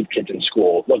to keep kids in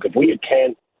school. Look, if we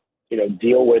can't,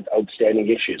 deal with outstanding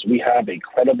issues, we have a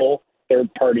credible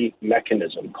third-party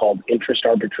mechanism called interest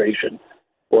arbitration,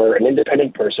 where an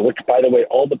independent person, which, by the way,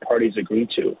 all the parties agree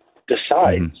to,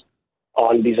 decides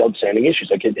on these outstanding issues.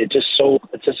 Like it's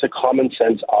just a common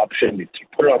sense option. We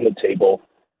put it on the table.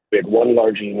 We had one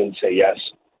large union say yes,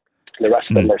 and the rest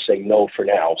of them are saying no for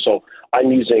now. So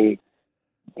I'm using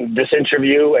this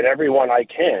interview and everyone I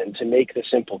can to make the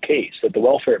simple case that the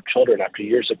welfare of children after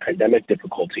years of pandemic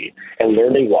difficulty and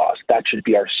learning loss, that should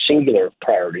be our singular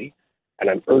priority. And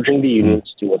I'm urging the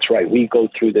unions to do what's right. We go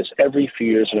through this every few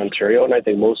years in Ontario, and I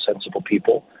think most sensible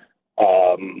people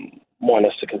want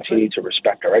us to continue to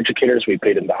respect our educators. We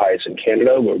paid them the highest in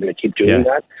Canada. We're going to keep doing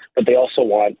that. But they also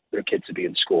want their kids to be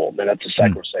in school. And that's a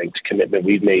sacrosanct commitment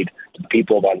we've made to the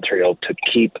people of Ontario to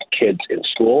keep kids in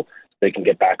school. They can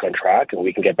get back on track, and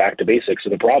we can get back to basics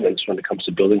in the province when it comes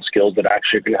to building skills that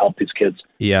actually are going to help these kids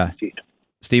succeed.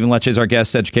 Stephen Lecce is our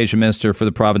guest education minister for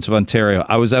the province of Ontario.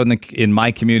 I was out in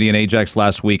my community in Ajax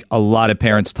last week. A lot of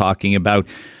parents talking about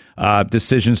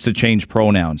decisions to change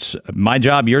pronouns. My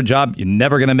job, your job, you're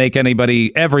never going to make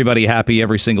everybody happy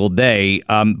every single day.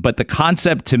 But the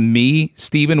concept to me,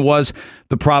 Stephen, was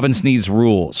the province needs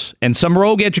rules. And some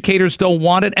rogue educators don't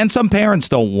want it, and some parents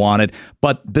don't want it.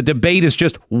 But the debate is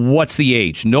just, what's the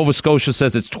age? Nova Scotia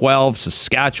says it's 12.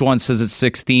 Saskatchewan says it's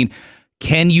 16.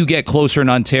 Can you get closer in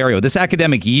Ontario this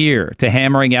academic year to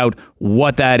hammering out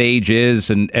what that age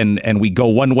is, and we go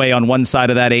one way on one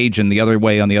side of that age and the other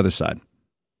way on the other side?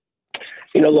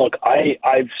 Look,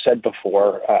 I've said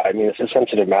before, it's a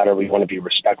sensitive matter. We want to be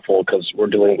respectful because we're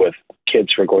dealing with kids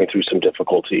who are going through some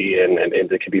difficulty, and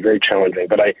it can be very challenging.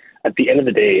 But at the end of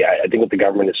the day, I think what the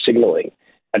government is signaling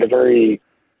at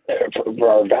for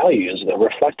our values, that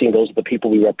reflecting those of the people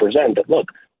we represent, that, look,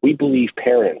 we believe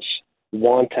parents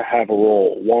want to have a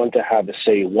role, want to have a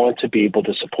say, want to be able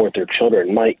to support their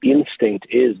children. My instinct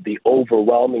is the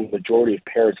overwhelming majority of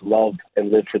parents love and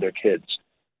live for their kids.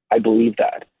 I believe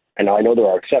that. And I know there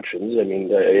are exceptions. In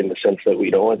the sense that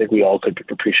I think we all could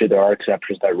appreciate there are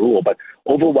exceptions to that rule, but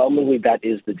overwhelmingly that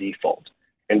is the default.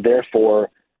 And therefore,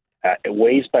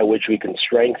 ways by which we can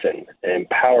strengthen and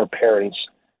empower parents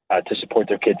to support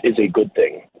their kids is a good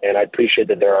thing. And I appreciate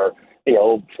that there are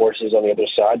forces on the other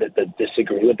side that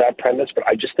disagree with that premise. But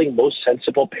I just think most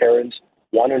sensible parents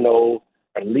want to know,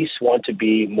 or at least want to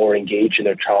be more engaged in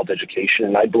their child's education.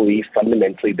 And I believe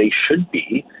fundamentally they should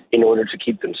be, in order to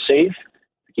keep them safe,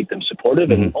 to keep them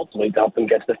supportive, and ultimately to help them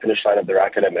get to the finish line of their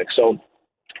academics. So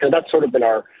that's sort of been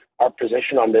our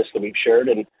position on this that we've shared.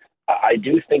 And I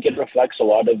do think it reflects a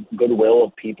lot of goodwill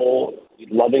of people,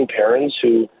 loving parents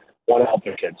who want to help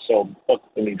their kids. So look,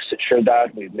 we've shared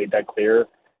that, we've made that clear.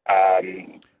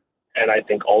 And I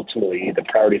think ultimately the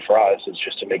priority for us is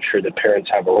just to make sure that parents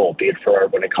have a role, be it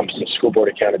when it comes to school board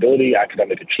accountability,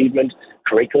 academic achievement,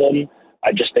 curriculum.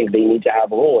 I just think they need to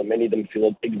have a role, and many of them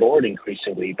feel ignored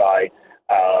increasingly by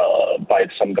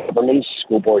some governments,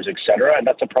 school boards, etc. And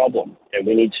that's a problem. And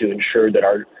we need to ensure that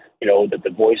that the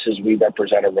voices we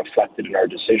represent are reflected in our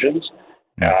decisions.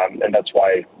 And that's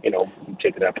why, we've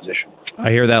taken that position.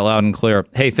 I hear that loud and clear.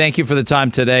 Hey, thank you for the time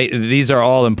today. These are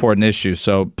all important issues,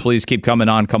 so please keep coming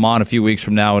on. Come on a few weeks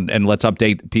from now, and let's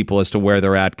update people as to where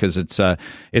they're at, because it's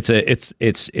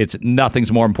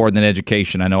nothing's more important than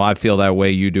education. I know I feel that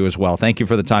way. You do as well. Thank you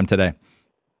for the time today.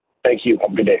 Thank you.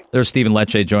 Have a good day. There's Stephen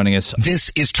Lecce joining us.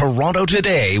 This is Toronto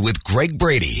Today with Greg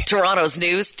Brady. Toronto's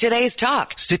news, today's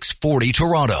talk. 640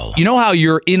 Toronto. You know how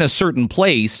you're in a certain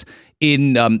place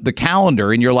in the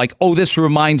calendar and you're like, oh, this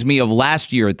reminds me of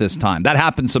last year at this time. That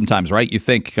happens sometimes, right? You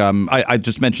think, I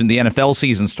just mentioned the NFL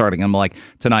season starting. I'm like,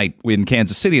 tonight in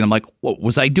Kansas City. And I'm like, what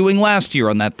was I doing last year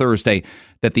on that Thursday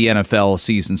that the NFL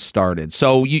season started?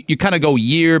 So you kind of go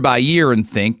year by year and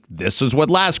think, this is what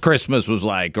last Christmas was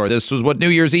like, or this was what New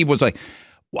Year's Eve was like.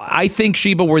 I think,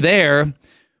 Sheba, we're there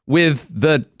with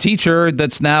the teacher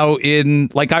that's now in,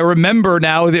 like, I remember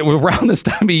now that we're around this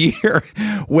time of year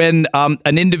when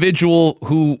an individual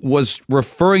who was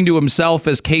referring to himself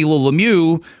as Kayla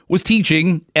Lemieux was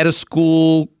teaching at a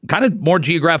school kind of more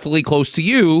geographically close to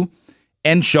you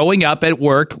and showing up at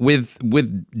work with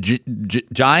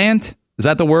giant, is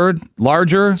that the word?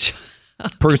 Larger?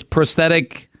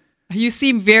 Prosthetic. You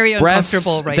seem very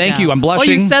uncomfortable right now. Thank you. I'm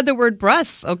blushing. Oh, you said the word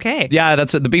breasts. Okay. Yeah,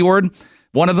 that's it. The B word,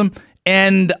 one of them.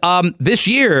 And this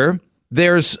year,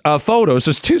 there's photos.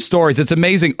 There's two stories. It's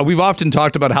amazing. We've often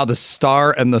talked about how the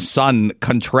Star and the Sun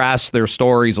contrast their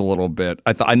stories a little bit.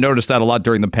 I noticed that a lot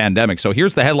during the pandemic. So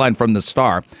here's the headline from the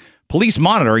Star. Police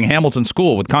monitoring Hamilton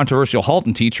School with controversial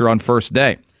Halton teacher on first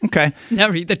day. Okay. Now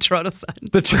read the Toronto Sun.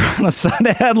 The Toronto Sun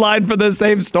headline for the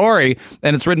same story,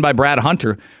 and it's written by Brad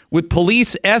Hunter. With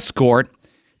police escort,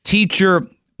 teacher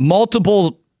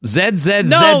multiple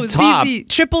ZZZ top. ZZ,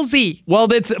 triple Z. Well,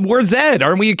 we're Z.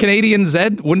 Aren't we a Canadian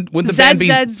Z? Wouldn't the band be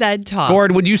ZZZ top?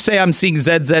 Gord, would you say I'm seeing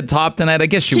ZZ top tonight? I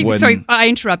guess you wouldn't. Sorry, I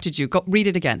interrupted you. Go read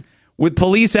it again. With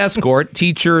police escort,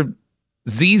 teacher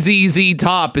ZZZ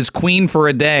top is queen for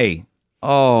a day.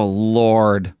 Oh,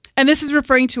 Lord. And this is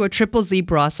referring to a triple Z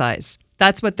bra size.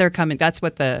 That's what they're coming. That's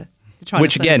what the Toronto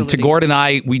Which, Sun again, is to alluding Gord and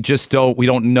I, we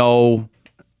don't know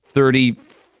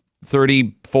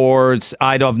 34s.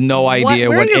 I have no idea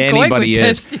where what are you going anybody with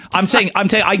is. this? I'm saying,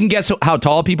 I can guess how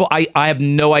tall people. I have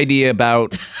no idea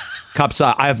about cup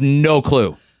size. I have no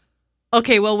clue.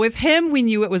 Okay, well, with him, we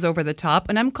knew it was over the top,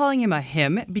 and I'm calling him a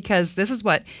him because this is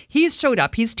what he's showed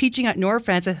up. He's teaching at Nora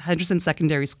Francis Henderson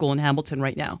Secondary School in Hamilton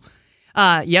right now.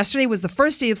 Yesterday was the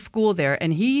first day of school there,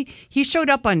 and he showed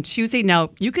up on Tuesday. Now,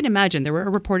 you can imagine there were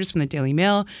reporters from the Daily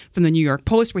Mail, from the New York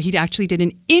Post, where he actually did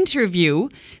an interview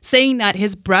saying that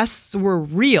his breasts were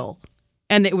real,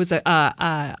 and it was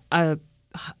a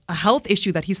health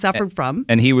issue that he suffered from.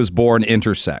 And he was born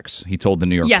intersex, he told the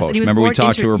New York Post. Remember, we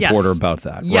talked to a reporter about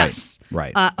that. Yes.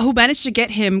 Right. Who managed to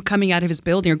get him coming out of his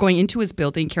building or going into his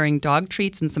building carrying dog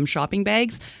treats and some shopping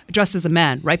bags, dressed as a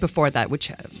man right before that,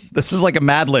 which... This is like a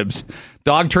Mad Libs.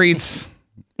 Dog treats.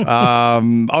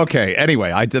 Okay.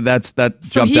 Anyway, that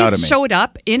jumped out at me. He showed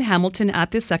up in Hamilton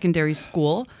at this secondary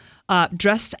school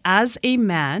dressed as a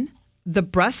man. The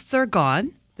breasts are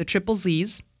gone. The triple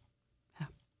Zs,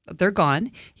 they're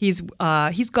gone. He's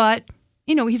got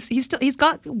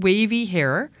wavy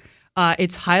hair.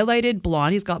 It's highlighted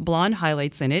blonde. He's got blonde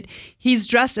highlights in it. He's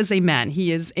dressed as a man.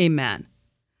 He is a man.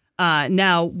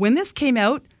 Now, when this came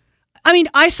out, I mean,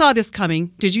 I saw this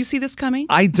coming. Did you see this coming?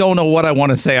 I don't know what I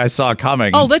want to say I saw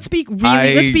coming. Oh, let's be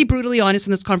brutally honest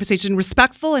in this conversation.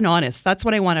 Respectful and honest. That's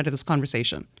what I want out of this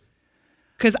conversation.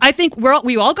 Because I think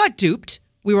we all got duped.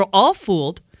 We were all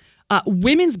fooled.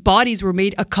 Women's bodies were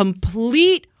made a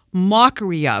complete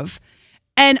mockery of.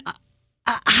 And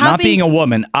not being a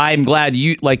woman, I'm glad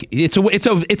you like.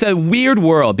 It's a weird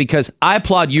world because I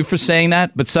applaud you for saying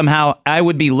that, but somehow I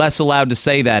would be less allowed to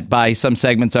say that by some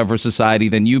segments of our society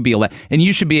than you be allowed. And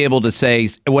you should be able to say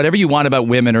whatever you want about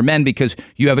women or men because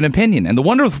you have an opinion. And the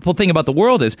wonderful thing about the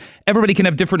world is everybody can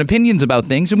have different opinions about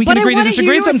things, and we can agree to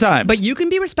disagree sometimes. But you can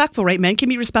be respectful, right? Men can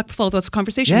be respectful of this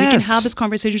conversation. Yes. We can have this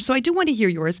conversation. So I do want to hear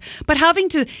yours. But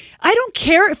I don't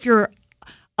care if you're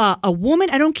a woman,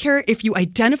 I don't care if you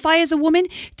identify as a woman,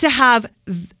 to have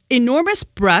enormous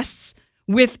breasts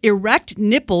with erect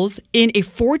nipples in a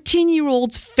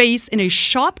 14-year-old's face in a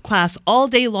shop class all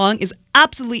day long is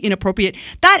absolutely inappropriate.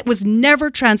 That was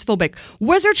never transphobic.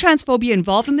 Was there transphobia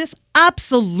involved in this?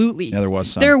 Absolutely. Yeah, there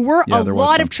was some. There were a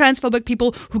lot of transphobic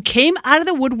people who came out of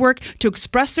the woodwork to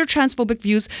express their transphobic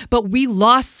views, but we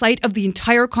lost sight of the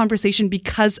entire conversation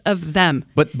because of them.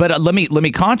 But let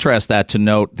me contrast that to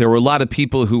note there were a lot of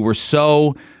people who were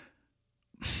so.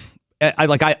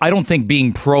 I don't think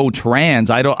being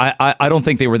pro-trans. I don't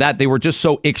think they were that. They were just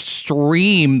so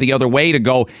extreme the other way to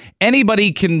go.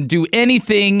 Anybody can do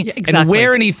anything and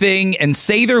wear anything and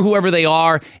say they're whoever they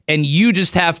are, and you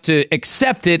just have to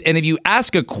accept it. And if you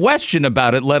ask a question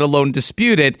about it, let alone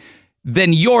dispute it,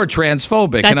 then you're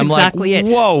transphobic. That's and I'm exactly like,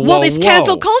 it. whoa. Well, it's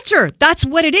cancel culture. That's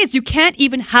what it is. You can't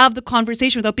even have the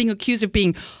conversation without being accused of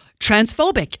being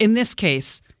transphobic in this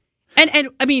case. And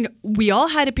I mean, we all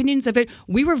had opinions of it.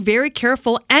 We were very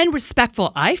careful and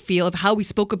respectful, I feel, of how we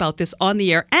spoke about this on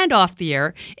the air and off the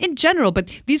air in general. But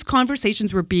these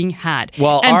conversations were being had.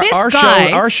 Well, and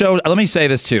our show, let me say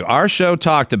this too. Our show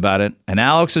talked about it, and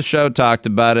Alex's show talked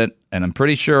about it, and I'm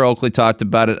pretty sure Oakley talked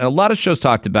about it, and a lot of shows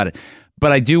talked about it.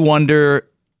 But I do wonder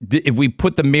if we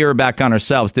put the mirror back on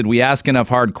ourselves, did we ask enough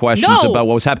hard questions about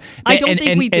what was happening? I don't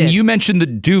think we did. And you mentioned the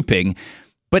duping.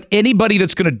 But anybody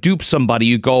that's going to dupe somebody,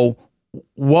 you go,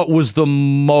 what was the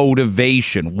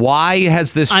motivation? Why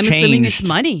has this changed? I'm assuming it's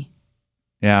money.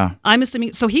 Yeah. I'm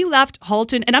assuming. So he left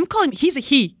Halton, and I'm calling him, he's a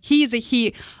he. He is a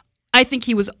he. I think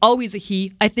he was always a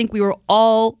he. I think we were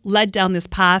all led down this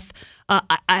path.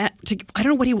 I don't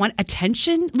know what he wanted.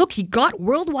 Attention? Look, he got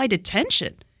worldwide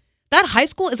attention. That high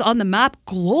school is on the map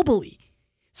globally.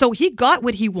 So he got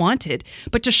what he wanted.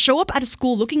 But to show up at a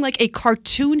school looking like a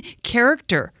cartoon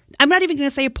character, I'm not even going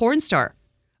to say a porn star.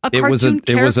 It was an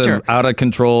out of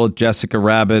control Jessica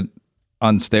Rabbit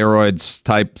on steroids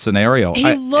type scenario.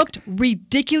 He looked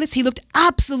ridiculous. He looked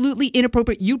absolutely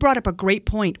inappropriate. You brought up a great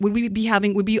point. Would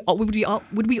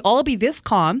we all be this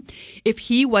calm if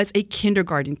he was a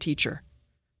kindergarten teacher?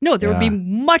 No, there would be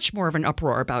much more of an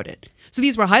uproar about it. So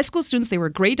these were high school students. They were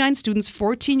grade 9 students,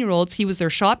 14-year-olds. He was their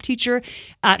shop teacher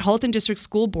at Halton District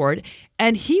School Board.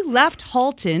 And he left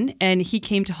Halton and he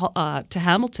came to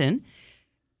Hamilton.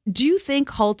 Do you think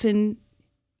Halton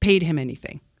paid him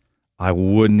anything? I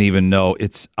wouldn't even know.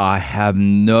 I have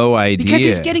no idea. Because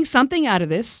he's getting something out of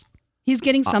this. He's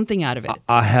getting something out of it.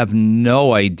 I have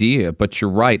no idea, but you're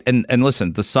right. And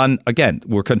listen, the Sun, again,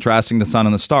 we're contrasting the Sun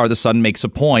and the Star. The Sun makes a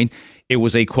point. It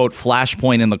was a, quote,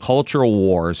 flashpoint in the cultural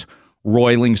wars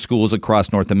roiling schools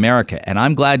across North America. And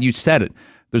I'm glad you said it.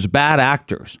 There's bad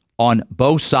actors on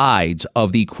both sides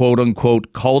of the, quote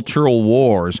unquote, cultural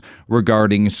wars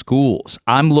regarding schools.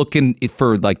 I'm looking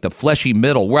for like the fleshy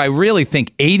middle, where I really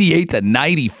think 88 to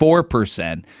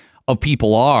 94% of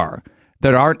people are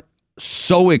that aren't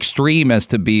so extreme as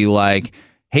to be like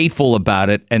hateful about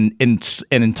it and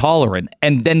intolerant,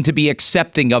 and then to be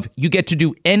accepting of you get to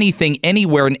do anything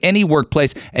anywhere in any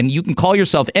workplace, and you can call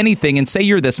yourself anything and say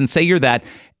you're this and say you're that,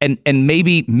 and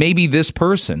maybe this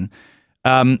person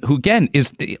who again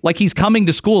is like, he's coming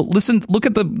to school. Listen, look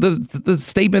at the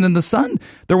statement in the Sun.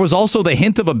 There was also the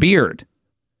hint of a beard.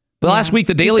 Last week,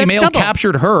 the Daily Mail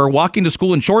captured her walking to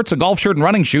school in shorts, a golf shirt, and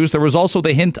running shoes. There was also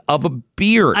the hint of a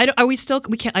beard. Are we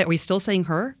still saying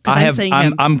her?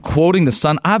 I'm quoting the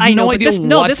Sun. I have no idea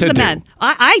what this to is a do. man.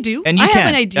 I do. And you have can.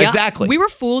 an idea. Exactly. We were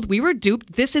fooled. We were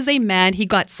duped. This is a man. He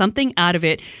got something out of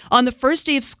it. On the first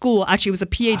day of school, actually it was a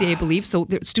PA day, I believe, so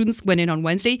the students went in on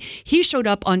Wednesday. He showed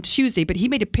up on Tuesday, but he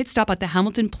made a pit stop at the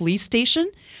Hamilton police station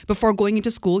before going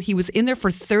into school. He was in there for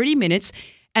 30 minutes.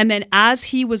 And then as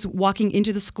he was walking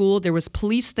into the school, there was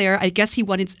police there. I guess he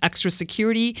wanted extra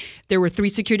security. There were 3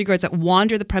 security guards that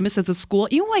wandered the premise of the school.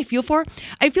 You know who I feel for?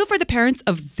 I feel for the parents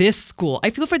of this school. I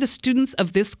feel for the students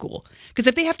of this school. Because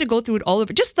if they have to go through it all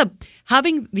over, just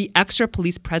having the extra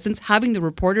police presence, having the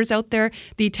reporters out there,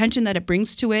 the attention that it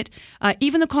brings to it,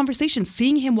 even the conversation,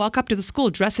 seeing him walk up to the school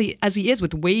dressed as he is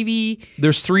with wavy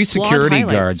There's 3 security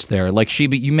guards there. Like,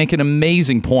 Sheba, you make an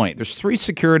amazing point. There's 3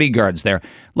 security guards there.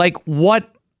 Like,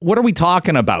 what are we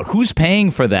talking about? Who's paying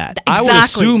for that? Exactly. I would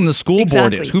assume the school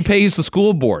board is. Who pays the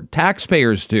school board?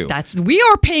 Taxpayers do. We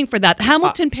are paying for that.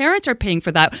 Hamilton parents are paying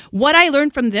for that. What I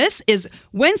learned from this is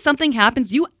when something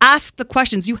happens, you ask the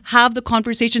questions. You have the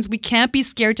conversations. We can't be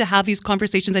scared to have these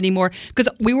conversations anymore because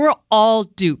we were all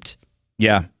duped.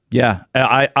 Yeah.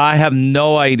 I have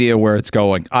no idea where it's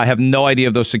going. I have no idea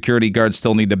if those security guards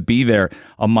still need to be there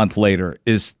a month later.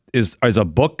 Is a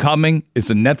book coming? Is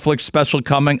a Netflix special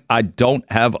coming? I don't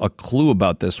have a clue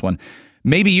about this one.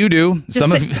 Maybe you do. Say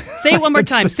it one more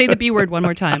time. Say the B word one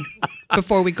more time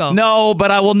before we go. No,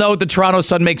 but I will note the Toronto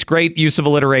Sun makes great use of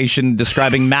alliteration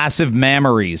describing massive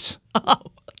mammaries. Oh.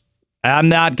 I'm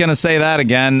not going to say that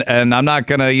again, and I'm not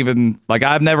going to even,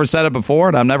 I've never said it before,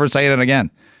 and I'm never saying it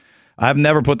again. I've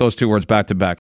never put those 2 words back to back.